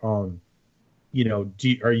up, are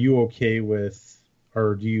you okay with,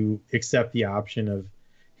 or do you accept the option of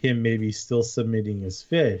him maybe still submitting his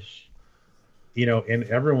fish? And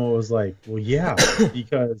everyone was like, well, yeah,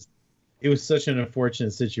 because it was such an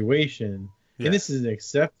unfortunate situation. Yeah. And this is an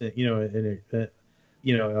acceptance,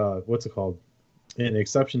 what's it called? An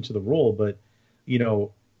exception to the rule. But,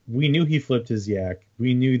 we knew he flipped his yak.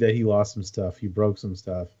 We knew that he lost some stuff. He broke some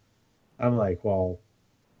stuff. I'm like, well,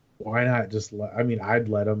 why not just I'd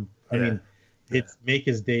let him. I mean, it's make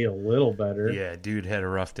his day a little better. Yeah, dude had a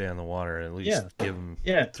rough day on the water. At least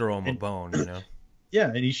throw him a bone, Yeah,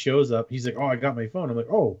 and he shows up. He's like, oh, I got my phone. I'm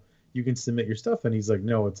like, oh, you can submit your stuff. And he's like,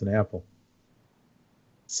 no, it's an Apple.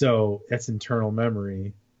 So that's internal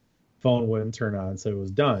memory. Phone wouldn't turn on, so it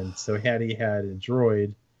was done. So had he had a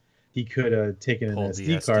Droid, he could have taken an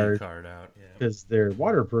SD card out, because they're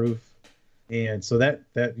waterproof. And so that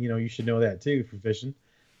you should know that too for fishing.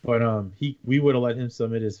 But we would have let him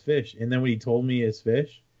submit his fish, and then when he told me his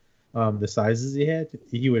fish, the sizes he had,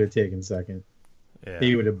 he would have taken second. Yeah.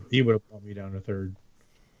 He would have bumped me down to third.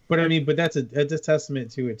 But I mean, that's a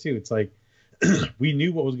testament to it too. It's like we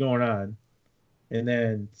knew what was going on, and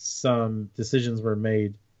then some decisions were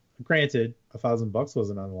made. Granted, $1,000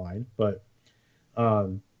 wasn't on the line, but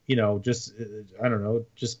just I don't know,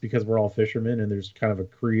 just because we're all fishermen and there's kind of a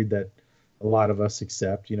creed that a lot of us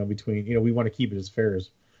accept. Between we want to keep it as fair as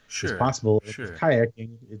possible. Sure. If it's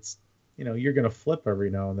kayaking, it's you're gonna flip every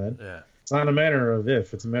now and then. Yeah. It's not a matter of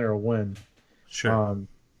if, it's a matter of when. Sure.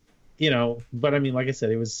 But I mean, like I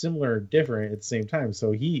said, it was similar, different at the same time.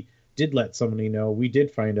 So he did let somebody know. We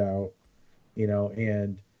did find out,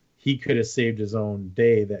 and he could have saved his own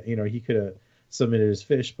day. That he could have submitted his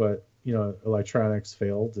fish, but electronics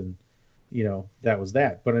failed, and that was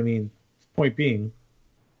that. But I mean, point being,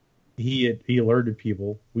 he alerted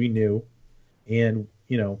people. We knew. and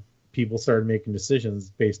people started making decisions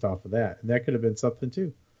based off of that, and that could have been something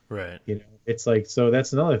too. Right. It's like, so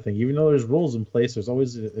that's another thing. Even though there's rules in place, there's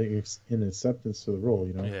always an acceptance to the rule.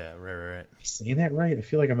 Yeah. Right. Am I saying that right? I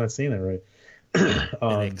feel like I'm not saying that right.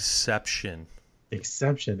 An exception.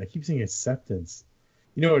 Exception. I keep saying acceptance.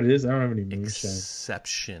 You know what it is? I don't have any moonshine.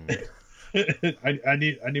 Exception. I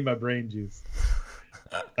need my brain juice.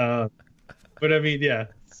 But I mean, yeah.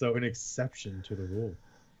 So an exception to the rule.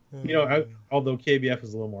 Although KBF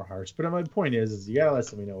is a little more harsh, but my point is you gotta let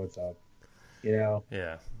somebody know what's up. Yeah.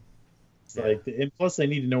 It's like, and plus they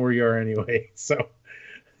need to know where you are anyway. So,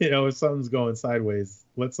 if something's going sideways,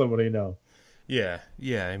 let somebody know. Yeah.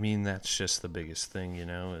 I mean, that's just the biggest thing,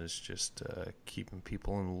 is just keeping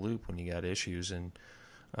people in the loop when you got issues. And,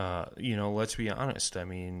 let's be honest. I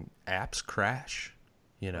mean, apps crash,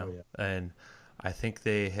 and I think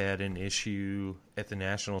they had an issue at the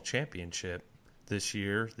national championship this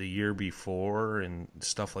year, the year before, and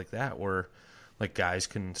stuff like that, where like guys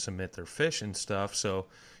can submit their fish and stuff. So,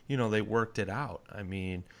 they worked it out. I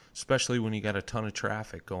mean, especially when you got a ton of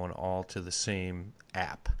traffic going all to the same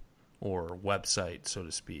app or website, so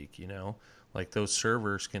to speak, like those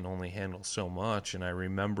servers can only handle so much. And I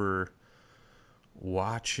remember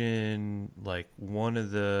watching like one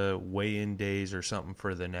of the weigh-in days or something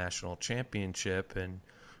for the national championship, and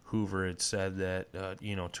Hoover had said that,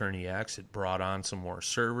 Tourney X had brought on some more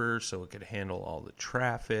servers so it could handle all the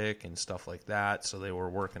traffic and stuff like that. So they were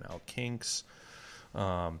working out kinks.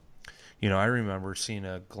 I remember seeing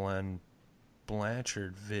a Glenn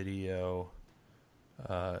Blanchard video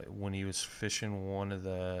when he was fishing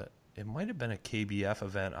it might have been a KBF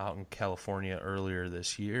event out in California earlier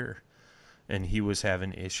this year. And he was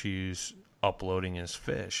having issues uploading his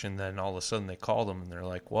fish, and then all of a sudden they called him and they're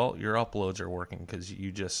like, well, your uploads are working because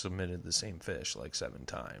you just submitted the same fish like 7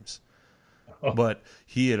 times. Oh. But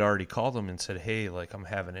he had already called them and said, hey, like, I'm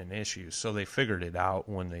having an issue. So they figured it out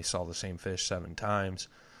when they saw the same fish 7 times.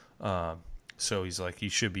 So he's like, he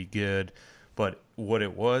should be good. But what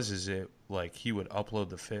it was is he would upload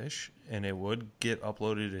the fish and it would get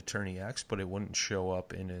uploaded to Tourney X, but it wouldn't show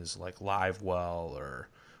up in his like live well or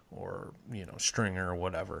stringer or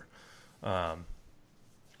whatever.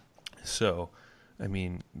 So, I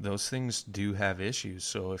mean, those things do have issues.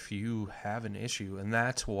 So if you have an issue, and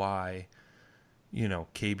that's why,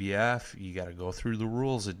 KBF, you got to go through the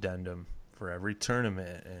rules addendum for every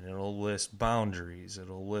tournament, and it'll list boundaries,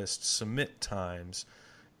 it'll list submit times,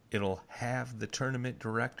 it'll have the tournament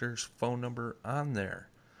director's phone number on there,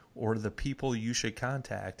 or the people you should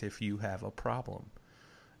contact if you have a problem.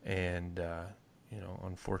 And,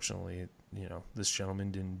 unfortunately, this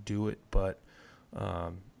gentleman didn't do it, but,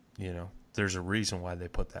 there's a reason why they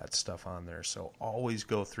put that stuff on there. So always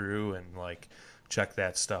go through and check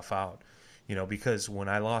that stuff out, because when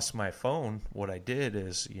I lost my phone, what I did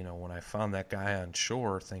is, when I found that guy on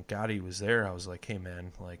shore, thank God he was there. I was like, hey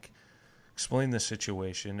man, explain the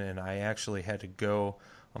situation. And I actually had to go,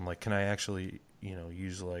 I'm like, can I actually,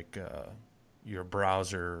 use your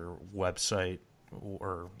browser website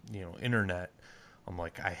or, internet? I'm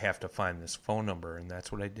like, I have to find this phone number. And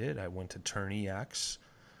that's what I did. I went to Tourney X,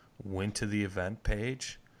 went to the event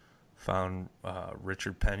page, found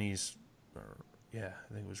Richard Penny's, I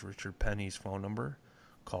think it was Richard Penny's phone number,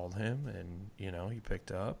 called him, and, he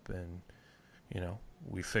picked up, and,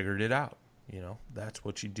 we figured it out. That's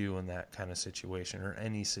what you do in that kind of situation, or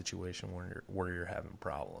any situation where you're having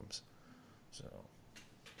problems. So.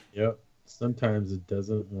 Yep. Sometimes it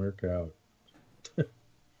doesn't work out.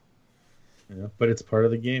 But it's part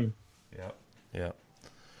of the game. Yep.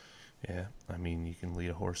 Yeah. I mean, you can lead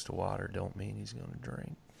a horse to water. Don't mean he's going to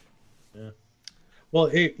drink. Yeah. Well,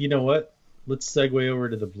 hey, you know what? Let's segue over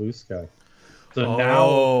to the blue sky. So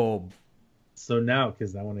now,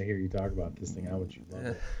 because I want to hear you talk about this thing, how much you love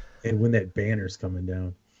it, and when that banner's coming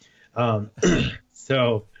down. I'm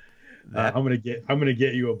gonna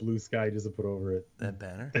get you a blue sky just to put over it. That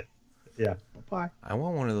banner. Yeah. Bye. I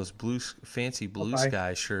want one of those fancy blue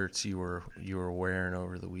sky shirts you were wearing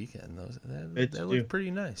over the weekend. That looked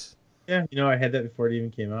pretty nice. Yeah, I had that before it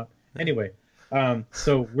even came out. Anyway,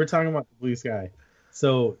 so we're talking about the blue sky.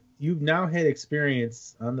 So you've now had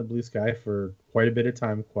experience on the blue sky for quite a bit of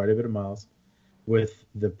time, quite a bit of miles, with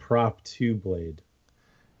the Prop 2 blade.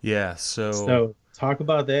 Yeah. So talk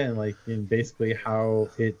about that and basically how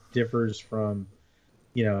it differs from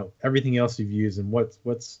everything else you've used, and what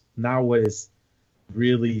is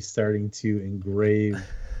really starting to engrave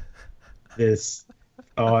this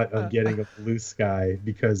thought of getting a blue sky,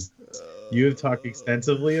 because you have talked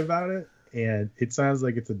extensively about it and it sounds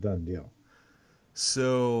like it's a done deal.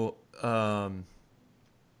 So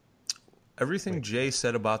Everything Jay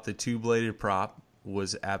said about the two-bladed prop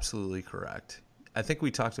was absolutely correct. I think we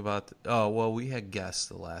talked about, we had guests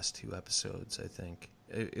the last 2 episodes, I think.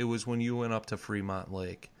 It was when you went up to Fremont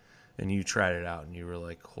Lake and you tried it out and you were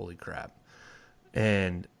like, holy crap.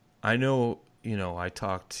 And I know, I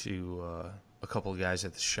talked to a couple of guys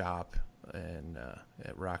at the shop and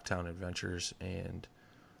at Rocktown Adventures, and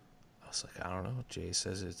I was like, I don't know. Jay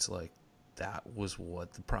says it's like that was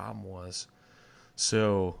what the problem was.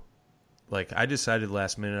 So, like, I decided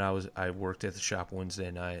last minute. I worked at the shop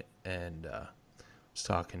Wednesday night and was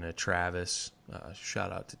talking to Travis.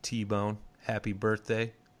 Shout out to T-Bone. Happy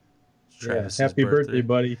birthday. Travis's happy birthday,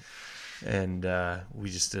 buddy. And we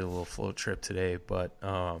just did a little float trip today. But,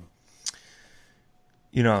 I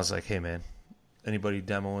was like, hey, man, anybody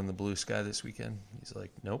demoing the Blue Sky this weekend? He's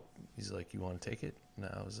like, nope. He's like, you want to take it? And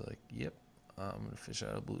I was like, yep, I'm going to fish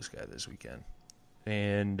out of Blue Sky this weekend.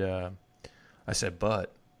 And I said,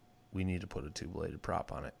 but we need to put a two-bladed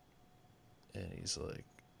prop on it. And he's like,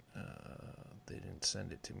 they didn't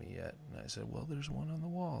send it to me yet. And I said, well, there's one on the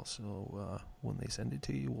wall. So when they send it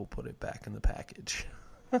to you, we'll put it back in the package.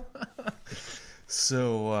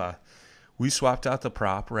 So we swapped out the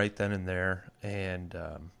prop right then and there. And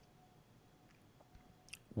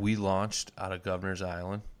we launched out of Governor's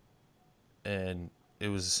Island. And it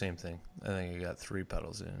was the same thing. I think I got 3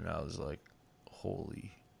 pedals in. And I was like,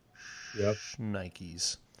 holy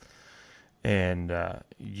Nikes. And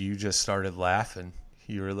you just started laughing.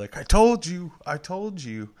 You were like, I told you.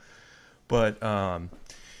 But,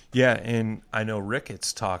 yeah, and I know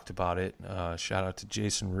Ricketts talked about it. Shout out to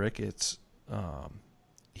Jason Ricketts.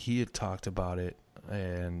 He had talked about it,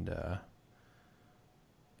 and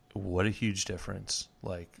what a huge difference.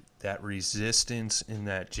 Like, that resistance in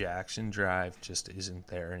that Jackson drive just isn't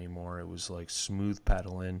there anymore. It was like smooth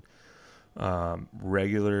pedaling,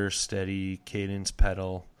 regular, steady cadence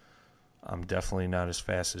pedal. I'm definitely not as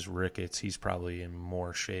fast as Ricketts. He's probably in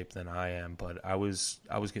more shape than I am, but I was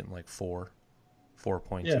getting like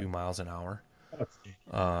 4.2 miles an hour,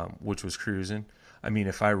 which was cruising. I mean,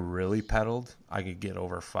 if I really pedaled, I could get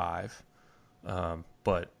over 5.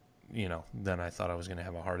 But, then I thought I was going to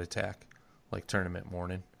have a heart attack, like tournament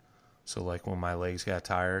morning. So, like, when my legs got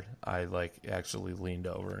tired, I, like, actually leaned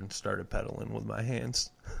over and started pedaling with my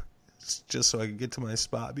hands just so I could get to my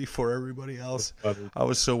spot before everybody else. I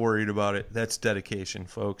was so worried about it. That's dedication,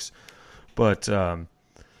 folks. But,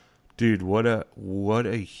 dude, what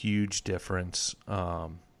a huge difference.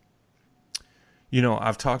 I've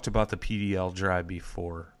talked about the PDL drive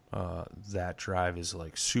before. That drive is,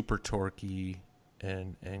 like, super torquey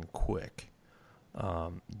and quick.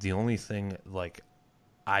 The only thing, like,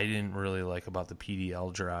 I didn't really like about the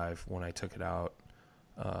PDL drive when I took it out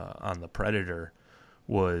on the Predator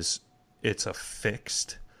was it's a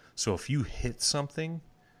fixed. So if you hit something,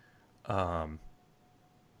 you're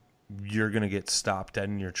going to get stopped dead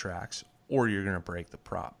in your tracks or you're going to break the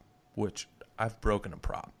prop, which I've broken a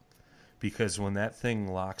prop. Because when that thing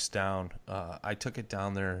locks down, I took it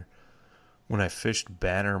down there when I fished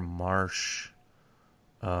Banner Marsh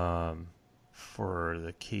for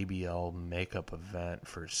the KBL makeup event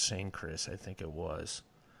for St. Chris, I think it was.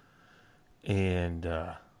 And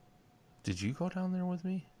did you go down there with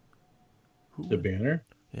me? The Banner?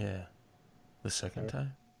 Yeah. The second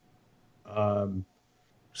time?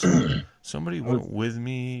 Somebody was, went with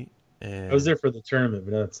me. And I was there for the tournament,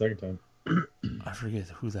 but not the second time. I forget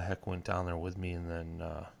who the heck went down there with me, and then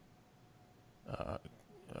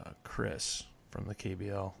Chris from the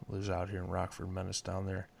KBL lives out here in Rockford, Menace down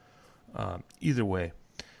there. Either way,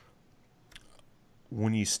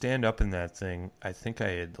 when you stand up in that thing, I think I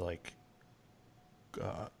had like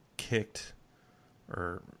kicked,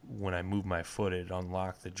 or when I moved my foot, it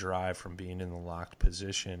unlocked the drive from being in the locked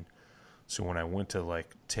position. So when I went to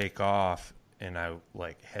like take off, and I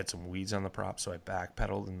like had some weeds on the prop, so I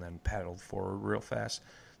backpedaled and then paddled forward real fast.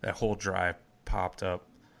 That whole drive popped up,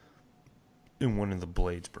 and one of the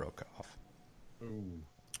blades broke off. Ooh.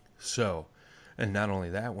 So, and not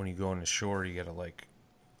only that, when you go on the shore, you got to like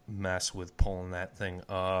mess with pulling that thing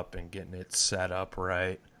up and getting it set up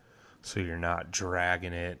right, so you're not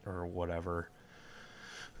dragging it or whatever.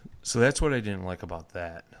 So that's what I didn't like about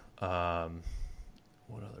that.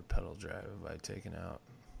 What other pedal drive have I taken out?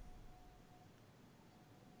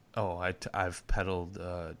 Oh, I've pedaled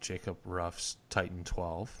Jacob Ruff's Titan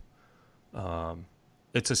 12.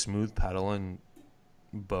 It's a smooth pedaling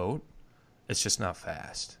boat. It's just not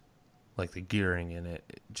fast. Like the gearing in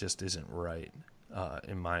it just isn't right,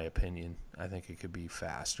 in my opinion. I think it could be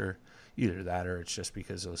faster. Either that or it's just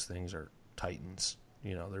because those things are Titans.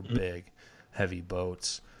 They're big, heavy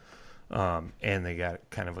boats. And they got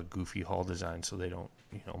kind of a goofy hull design, so they don't,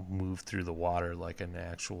 move through the water like an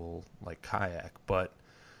actual like kayak. But,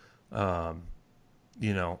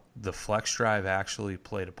 the flex drive actually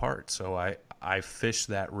played a part. So I fished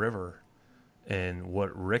that river, and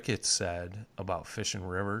what Ricketts said about fishing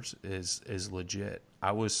rivers is legit.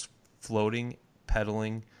 I was floating,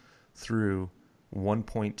 pedaling through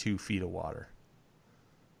 1.2 feet of water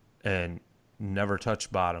and never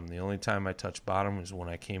touched bottom. The only time I touched bottom was when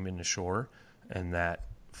I came into shore and that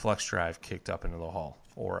flex drive kicked up into the hull,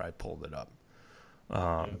 or I pulled it up.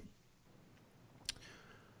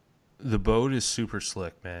 The boat is super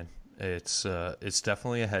slick, man. It's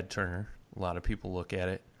definitely a head turner. A lot of people look at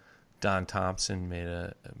it. Don Thompson made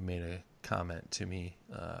a comment to me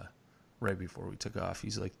right before we took off.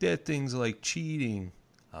 He's like, "That thing's like cheating."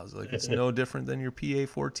 I was like, "It's no different than your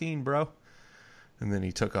PA-14, bro." And then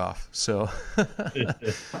he took off. So,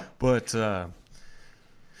 but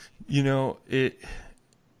it,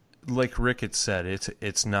 like Ricketts said,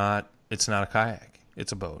 it's not a kayak.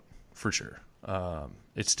 It's a boat for sure.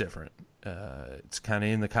 It's different. It's kind of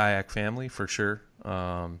in the kayak family for sure.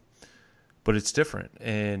 But it's different.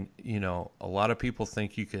 And, a lot of people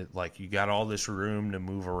think you got all this room to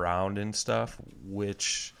move around and stuff,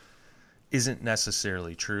 which isn't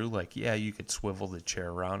necessarily true. Like, yeah, you could swivel the chair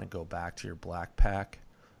around and go back to your black pack,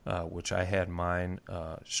 which I had mine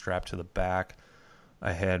strapped to the back.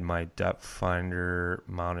 I had my depth finder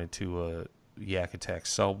mounted to a Yak Attack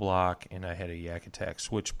cell block, and I had a Yak Attack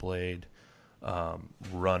switchblade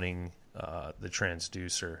running the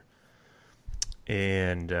transducer.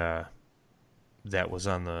 And that was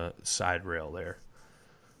on the side rail there.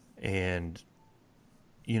 And,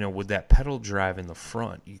 with that pedal drive in the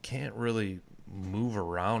front, you can't really move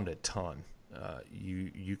around a ton.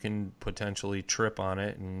 You can potentially trip on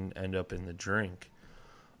it and end up in the drink.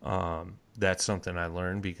 That's something I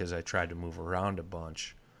learned because I tried to move around a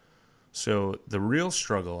bunch. So the real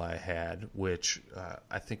struggle I had, which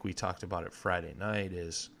I think we talked about it Friday night,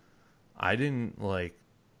 is I didn't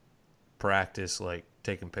practice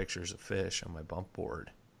taking pictures of fish on my bump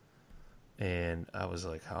board. And I was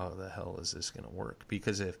like, how the hell is this going to work?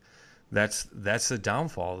 Because if that's the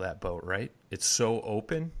downfall of that boat, right? It's so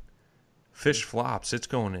open. Fish flops, it's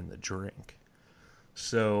going in the drink.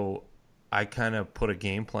 So I kind of put a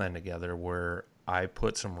game plan together where I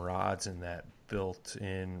put some rods in that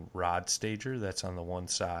built-in rod stager that's on the one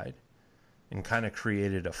side and kind of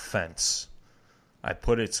created a fence. I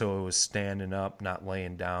put it so it was standing up, not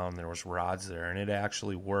laying down. There was rods there, and it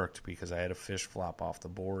actually worked because I had a fish flop off the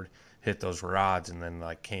board, hit those rods, and then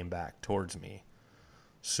came back towards me.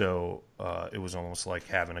 So it was almost like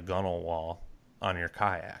having a gunnel wall on your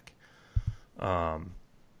kayak. And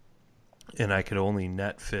I could only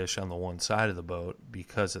net fish on the one side of the boat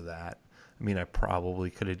because of that. I mean, I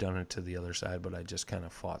probably could have done it to the other side, but I just kind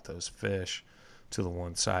of fought those fish to the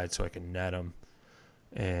one side so I could net them.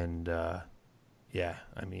 And yeah,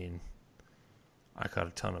 I mean, I caught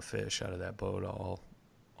a ton of fish out of that boat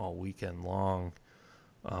all weekend long.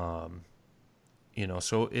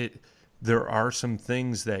 So there are some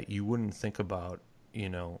things that you wouldn't think about,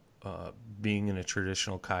 being in a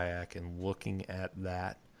traditional kayak and looking at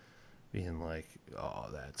that, being like, oh,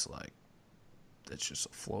 that's just a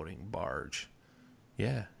floating barge.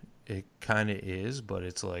 Yeah, it kind of is, but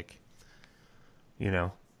it's like,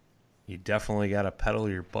 you definitely got to pedal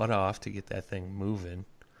your butt off to get that thing moving.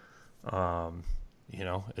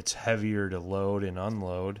 It's heavier to load and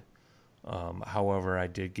unload. However, I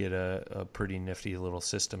did get a pretty nifty little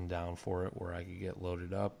system down for it where I could get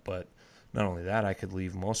loaded up. But not only that, I could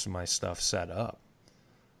leave most of my stuff set up.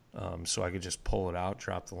 So I could just pull it out,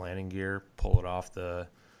 drop the landing gear, pull it off the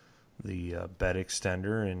bed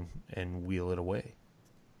extender, and wheel it away.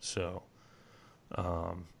 So,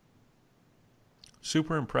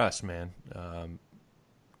 super impressed, man.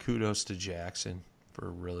 Kudos to Jackson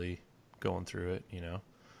for really going through it.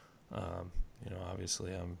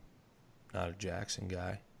 Obviously I'm not a Jackson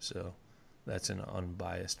guy, so that's an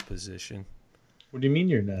unbiased position. What do you mean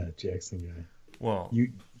you're not a Jackson guy? Well,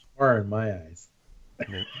 you are in my eyes.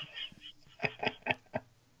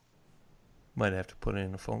 Might have to put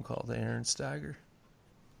in a phone call to Aaron Steiger.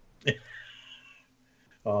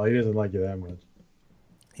 Oh, he doesn't like you that much.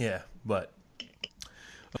 Yeah, but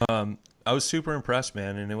I was super impressed,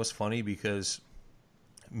 man, and it was funny because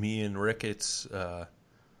me and Ricketts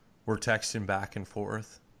were texting back and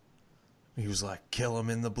forth. He was like, "Kill him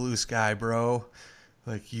in the blue sky, bro.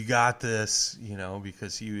 Like, you got this,"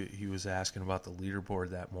 because he was asking about the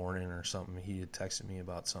leaderboard that morning or something. He had texted me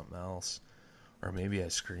about something else, or maybe I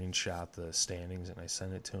screenshot the standings and I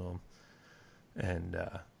sent it to him. And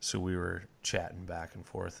so we were chatting back and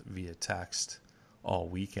forth via text all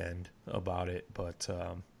weekend about it. But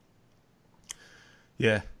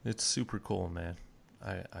yeah, it's super cool, man.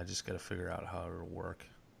 I just got to figure out how it'll work,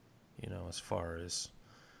 as far as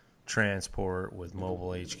transport with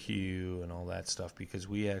mobile HQ and all that stuff, because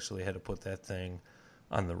we actually had to put that thing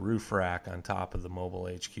on the roof rack on top of the mobile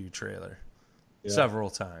HQ trailer several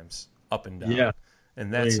times, up and down. Yeah.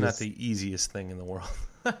 And that's not the easiest thing in the world.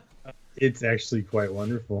 It's actually quite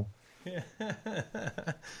wonderful.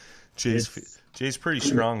 Jay's pretty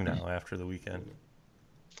strong now after the weekend.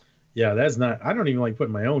 Yeah, that's not. I don't even like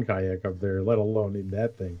putting my own kayak up there, let alone in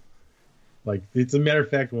that thing. Like, it's a matter of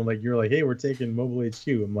fact, when you're like, hey, we're taking mobile HQ,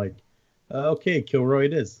 I'm like, okay, Kilroy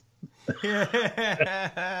it is. No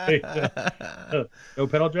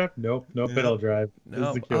pedal drive? Nope, no pedal drive.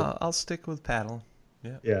 No, I'll stick with paddle.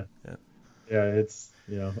 Yeah. It's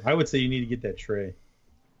I would say you need to get that tray.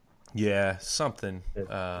 Yeah, something.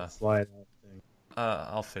 That slide out thing.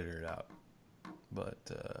 I'll figure it out. But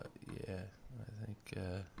yeah, I think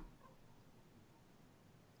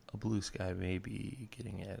a Blue Sky may be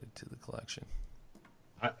getting added to the collection.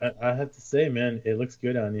 I have to say, man, it looks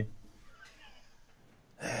good on you.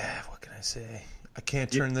 What can I say? I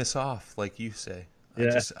can't turn this off, like you say.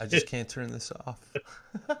 Yeah. I just can't turn this off.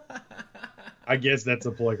 I guess that's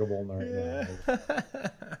applicable right now.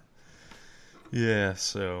 Yeah.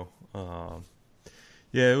 So,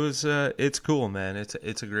 yeah, it was. It's cool, man.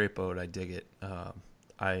 It's a great boat. I dig it.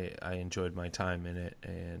 I enjoyed my time in it,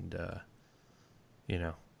 and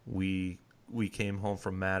we came home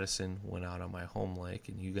from Madison, went out on my home lake,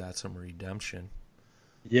 and you got some redemption.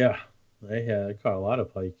 Yeah, I caught a lot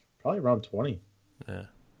of pike, probably around 20. Yeah.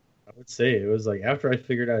 I would say it was like after I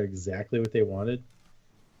figured out exactly what they wanted,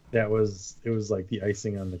 it was like the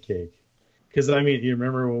icing on the cake. Because I mean, you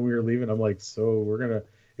remember when we were leaving, I'm like, so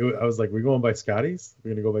I was like, we going by Scotty's?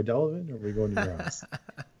 We're gonna go by Delavan, or are we going to your house?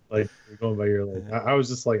 Like, we're going by your lake. I was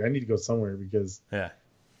just like, I need to go somewhere because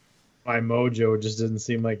my mojo just didn't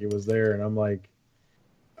seem like it was there, and I'm like,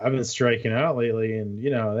 I've been striking out lately, and you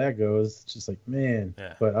know how that goes. It's just like, man.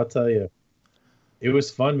 Yeah. But I'll tell you, it was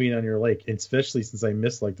fun being on your lake, and especially since I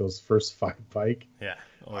missed like those first 5 pike. Yeah.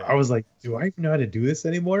 Oh, yeah. I was like, do I even know how to do this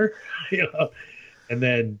anymore? And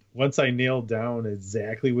then once I nailed down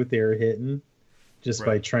exactly what they were hitting, just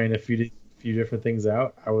by trying a few different things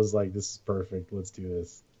out, I was like, this is perfect. Let's do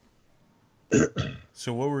this.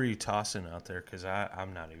 So what were you tossing out there? Because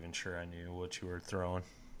I'm not even sure I knew what you were throwing.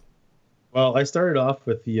 Well, I started off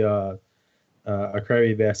with the a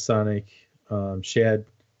Crybaby Bass Sonic shad.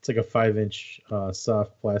 It's like a 5-inch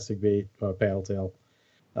soft plastic bait paddle tail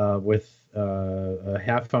with a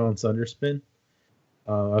 1/2 ounce underspin.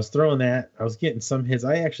 I was throwing that. I was getting some hits.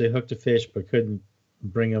 I actually hooked a fish but couldn't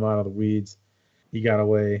bring him out of the weeds. He got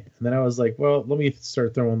away. And then I was like, well, let me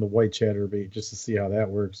start throwing the white chatterbait just to see how that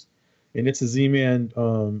works. And it's a Z-Man.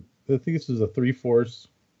 I think this was a 5/8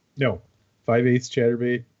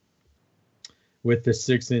 chatterbait with the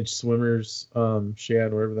 6-inch swimmers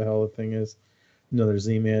shad, whatever the hell the thing is. Another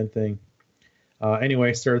Z-Man thing. Anyway,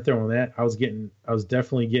 I started throwing that. I was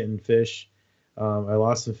definitely getting fish. I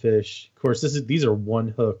lost some fish. Of course, these are one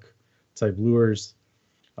hook type lures,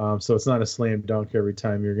 so it's not a slam dunk every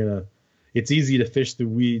time. It's easy to fish the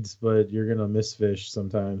weeds, but you're gonna miss fish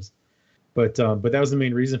sometimes. But that was the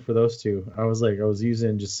main reason for those two. I was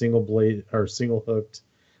using just single blade or single hooked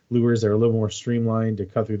lures that are a little more streamlined to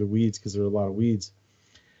cut through the weeds because there are a lot of weeds.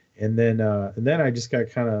 And then I just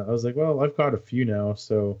got I was like, well, I've caught a few now,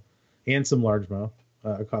 and some largemouth.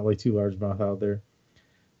 I caught like 2 largemouth out there.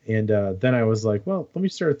 And then I was like, well, let me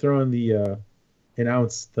start throwing the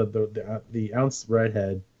ounce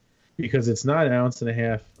redhead, because it's not 1.5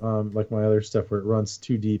 ounces like my other stuff where it runs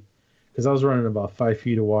too deep. Because I was running about 5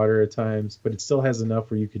 feet of water at times, but it still has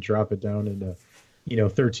enough where you could drop it down into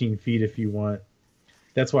 13 feet if you want.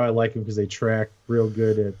 That's why I like them, because they track real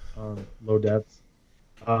good at low depths.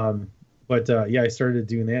 I started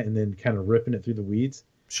doing that and then kind of ripping it through the weeds.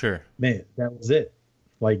 Sure. Man, that was it.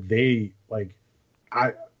 I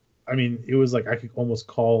mean, it was like I could almost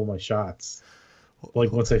call my shots.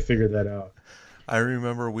 Like, once I figured that out. I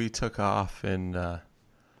remember we took off, and I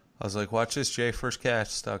was like, watch this, Jay, first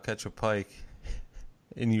cast, I'll catch a pike.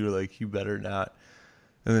 And you were like, you better not.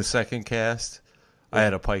 And the second cast, I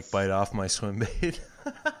had a pike bite off my swim bait.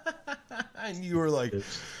 And you were like,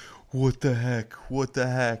 what the heck?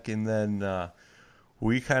 And then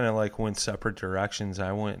we kind of like went separate directions.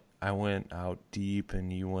 I went out deep,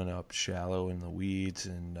 and you went up shallow in the weeds,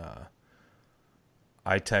 and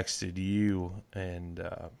I texted you, and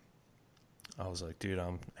I was like, dude,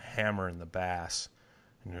 I'm hammering the bass.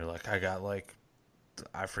 And you're like, I got like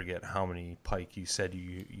I forget how many pike you said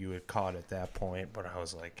you had caught at that point, but I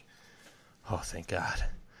was like, oh, thank God.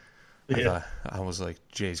 Yeah. I was like,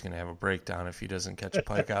 Jay's gonna have a breakdown if he doesn't catch a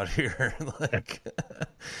pike out here. Like,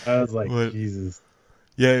 I was like, but, Jesus.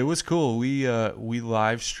 yeah, it was cool. We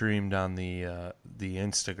live streamed on the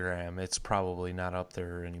Instagram. It's probably not up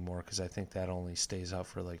there anymore because I think that only stays up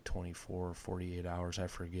for like 24 or 48 hours. I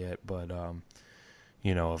forget, but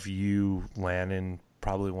if you land in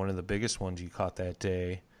probably one of the biggest ones you caught that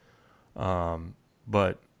day,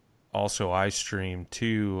 but also I streamed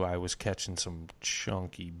too. I was catching some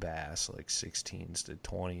chunky bass, like 16s to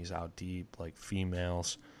 20s out deep, like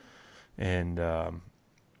females, and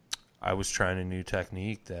I was trying a new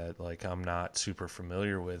technique that like I'm not super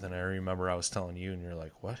familiar with, and I remember I was telling you, and you're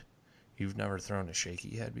like, "What? You've never thrown a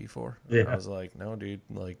shaky head before?" Yeah. And I was like, "No, dude.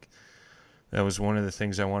 Like, that was one of the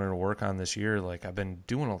things I wanted to work on this year. Like, I've been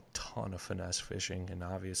doing a ton of finesse fishing, and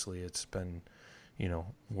obviously it's been,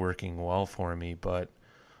 working well for me. But,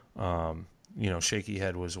 shaky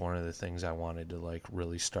head was one of the things I wanted to like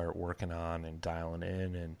really start working on and dialing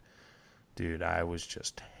in. And dude, I was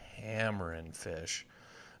just hammering fish.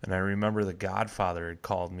 And I remember the Godfather had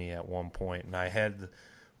called me at one point, and I had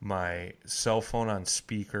my cell phone on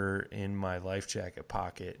speaker in my life jacket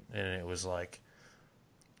pocket, and it was like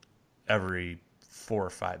every 4 or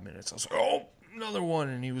 5 minutes, I was like, oh, another one.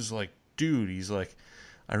 And he was like, dude, he's like,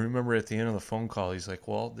 I remember at the end of the phone call, he's like,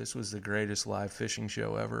 well, this was the greatest live fishing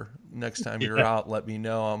show ever. Next time you're out, let me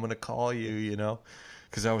know. I'm going to call you,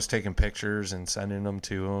 because I was taking pictures and sending them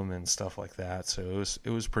to him and stuff like that. So it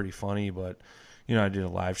was pretty funny, but I did a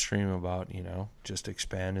live stream about, just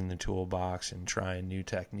expanding the toolbox and trying new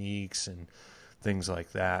techniques and things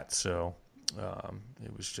like that. So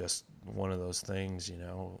it was just one of those things,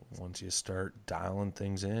 once you start dialing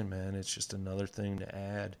things in, man, it's just another thing to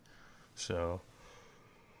add. So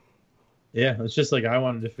Yeah, it's just like I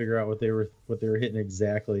wanted to figure out what they were hitting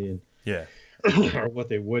exactly, and yeah, or what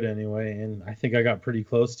they would anyway. And I think I got pretty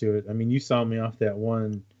close to it. I mean, you saw me off that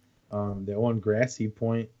one grassy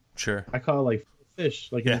point. sure. I caught like fish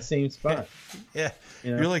like in the same spot. Yeah.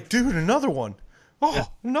 You're like, dude, another one. Oh, yeah.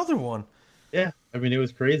 Another one. Yeah. I mean, it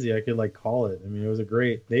was crazy. I could like call it. I mean, it was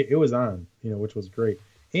it was on, which was great.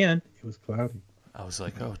 And it was cloudy. I was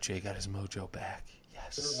like, oh, Jay got his mojo back.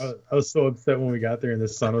 Yes. I was so upset when we got there and the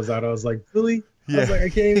sun was out. I was like, really? Yeah. I was like, I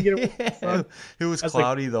can't even get away from the sun. It was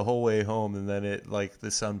cloudy the whole way home, and then it like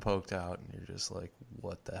the sun poked out, and you're just like,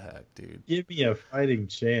 what the heck, dude? Give me a fighting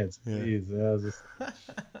chance, please. Yeah.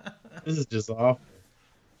 This is just awful.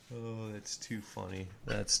 Oh, that's too funny.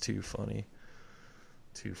 That's too funny.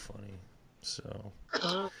 Too funny. So,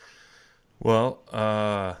 well,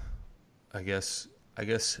 I guess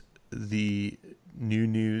the new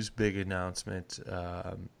news, big announcement.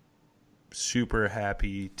 Super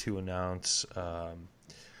happy to announce I'm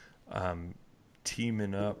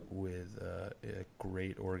teaming up with a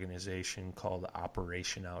great organization called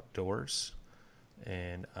Operation Outdoors,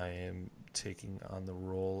 and I am taking on the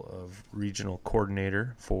role of regional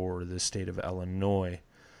coordinator for the state of Illinois.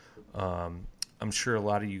 I'm sure a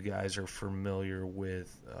lot of you guys are familiar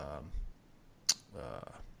with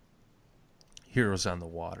Heroes on the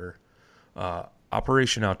Water.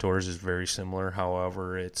 Operation Outdoors is very similar.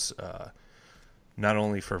 However, it's not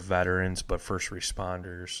only for veterans but first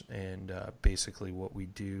responders. And basically what we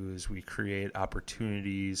do is we create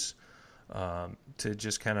opportunities to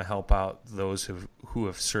just kind of help out those who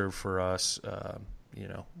have served for us,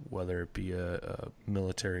 whether it be a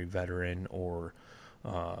military veteran or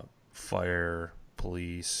fire,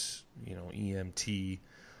 police, EMT,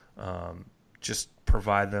 just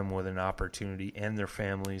provide them with an opportunity and their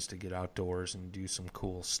families to get outdoors and do some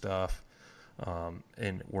cool stuff.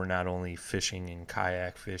 And we're not only fishing and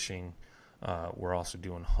kayak fishing, we're also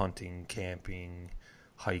doing hunting, camping,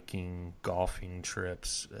 hiking, golfing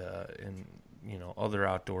trips, and other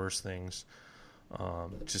outdoors things,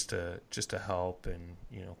 just to help and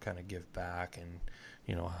kind of give back and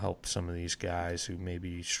help some of these guys who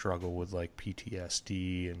maybe struggle with like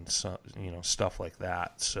PTSD and stuff like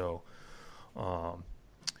that. So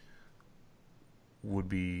would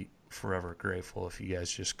be forever grateful if you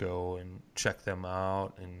guys just go and check them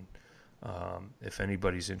out. And if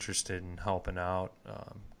anybody's interested in helping out,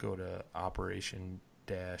 go to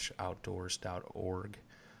operation-outdoors.org.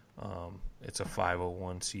 It's a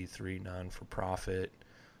 501c3 non-for-profit,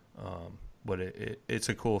 but it's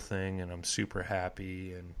a cool thing, and I'm super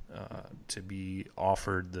happy and to be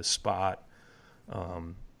offered the spot.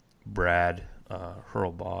 Brad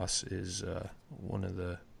Hurlboss is one of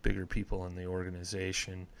the bigger people in the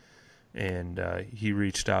organization, and he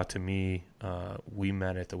reached out to me. We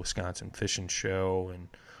met at the Wisconsin Fishing Show, and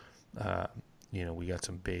we got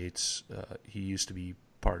some baits. He used to be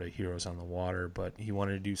part of Heroes on the Water, but he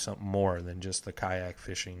wanted to do something more than just the kayak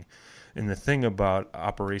fishing. And the thing about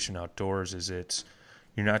Operation Outdoors is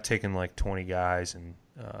you're not taking like 20 guys and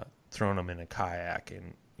throwing them in a kayak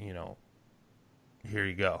and, here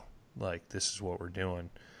you go. Like, this is what we're doing.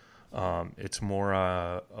 It's more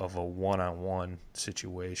of a one-on-one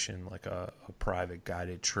situation, like a private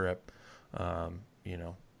guided trip.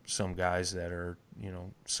 Some guys that are,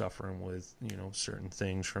 suffering with, certain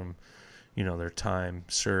things from, their time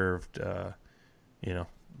served,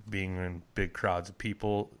 being in big crowds of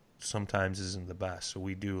people sometimes isn't the best. So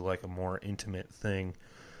we do like a more intimate thing.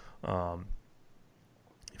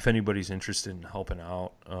 If anybody's interested in helping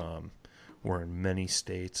out, we're in many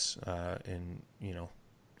states, and,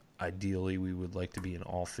 ideally we would like to be in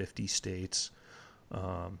all 50 states.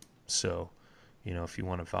 So, if you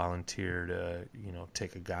want to volunteer to,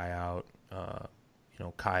 take a guy out,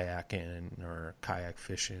 kayaking or kayak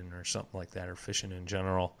fishing or something like that, or fishing in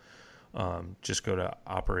general, just go to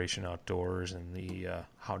Operation Outdoors and the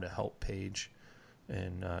How to Help page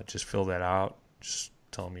and just fill that out. Just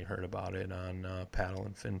tell them you heard about it on Paddle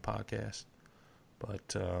and Fin podcast.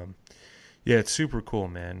 But yeah, it's super cool,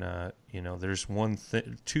 man. There's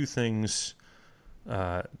two things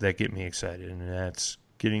that get me excited, and that's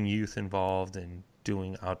getting youth involved and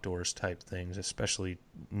doing outdoors type things, especially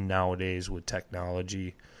nowadays with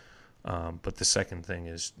technology. But the second thing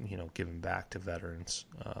is, giving back to veterans,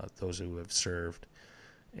 those who have served.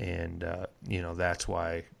 And, that's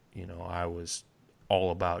why, I was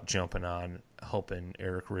all about jumping on helping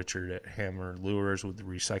Eric Richard at Hammer Lures with the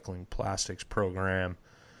recycling plastics program.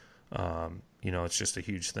 It's just a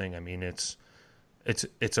huge thing. I mean, it's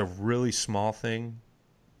a really small thing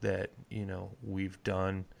that, we've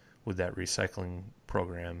done with that recycling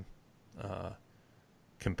program,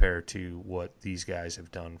 compared to what these guys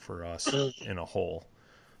have done for us in a whole.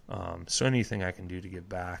 So anything I can do to give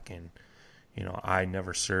back. And, I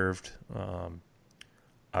never served.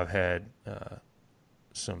 I've had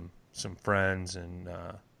some friends and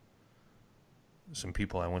some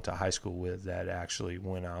people I went to high school with that actually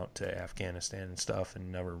went out to Afghanistan and stuff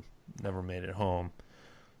and never made it home.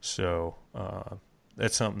 So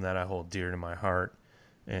that's something that I hold dear to my heart.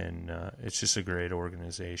 And it's just a great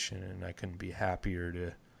organization, and I couldn't be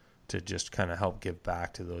happier to just kind of help give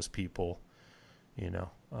back to those people.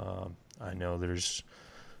 I know there's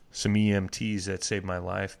some EMTs that saved my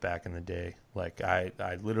life back in the day. Like, I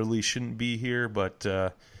literally shouldn't be here, but,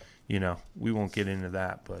 we won't get into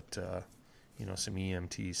that. But, some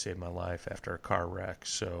EMTs saved my life after a car wreck.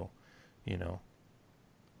 So,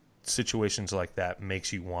 situations like that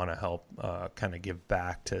makes you want to help kind of give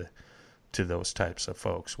back to those types of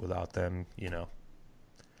folks. Without them, you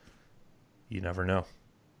never know.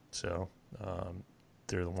 So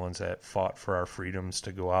they're the ones that fought for our freedoms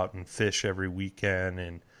to go out and fish every weekend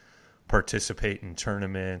and participate in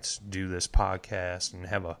tournaments, do this podcast, and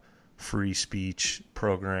have a free speech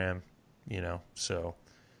program, So,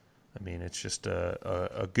 I mean, it's just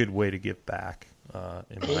a good way to give back,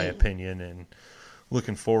 in my opinion, and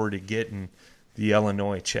looking forward to getting the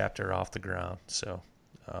Illinois chapter off the ground. So,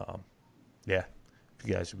 yeah, if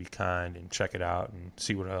you guys would be kind and check it out and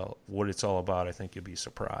see what it's all about, I think you'll be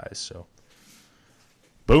surprised. So,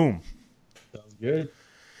 boom. Sounds good.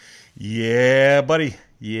 Yeah, buddy.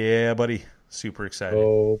 Super excited.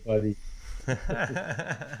 Oh, buddy.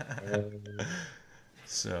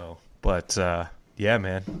 So, but yeah,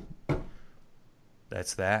 man,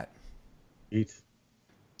 that's that. Eat.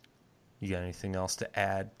 You got anything else to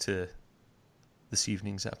add to this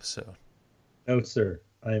evening's episode? No, sir.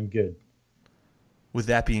 I am good. With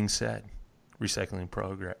that being said, recycling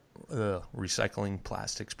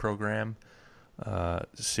plastics program.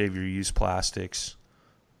 Save your used plastics.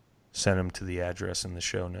 Send them to the address in the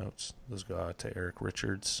show notes. Those go out to Eric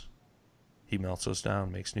Richards. He melts those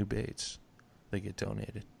down, makes new baits. They get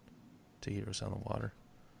donated to Heroes on the Water.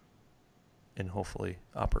 And hopefully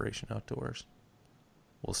Operation Outdoors.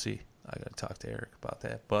 We'll see. I got to talk to Eric about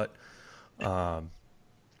that. But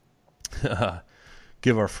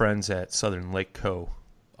give our friends at Southern Lake Co.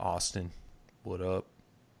 Austin, what up?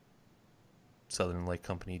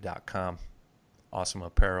 SouthernLakeCompany.com. Awesome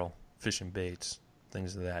apparel, fishing baits,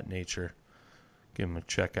 things of that nature. Give them a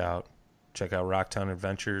check out. Check out Rocktown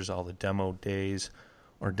Adventures. All the demo days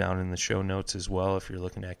are down in the show notes as well if you're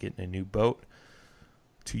looking at getting a new boat.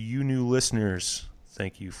 To you new listeners,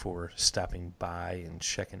 thank you for stopping by and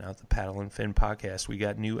checking out the Paddle and Fin podcast. We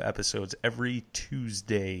got new episodes every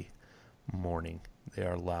Tuesday morning. They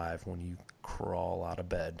are live when you crawl out of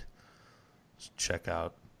bed. So check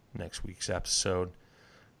out next week's episode.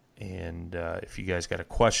 And if you guys got a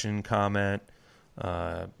question, comment,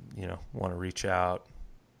 want to reach out,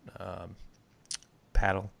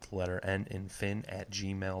 paddle, the letter N in fin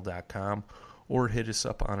 @gmail.com, or hit us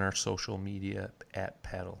up on our social media at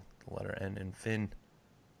paddle, the letter N in fin,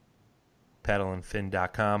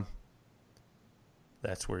 paddleandfin.com.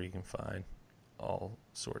 That's where you can find all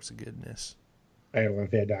sorts of goodness.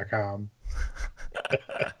 Paddleandfin.com.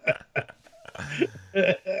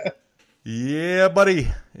 Yeah,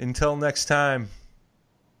 buddy. Until next time,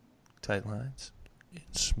 tight lines and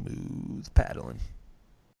smooth paddling.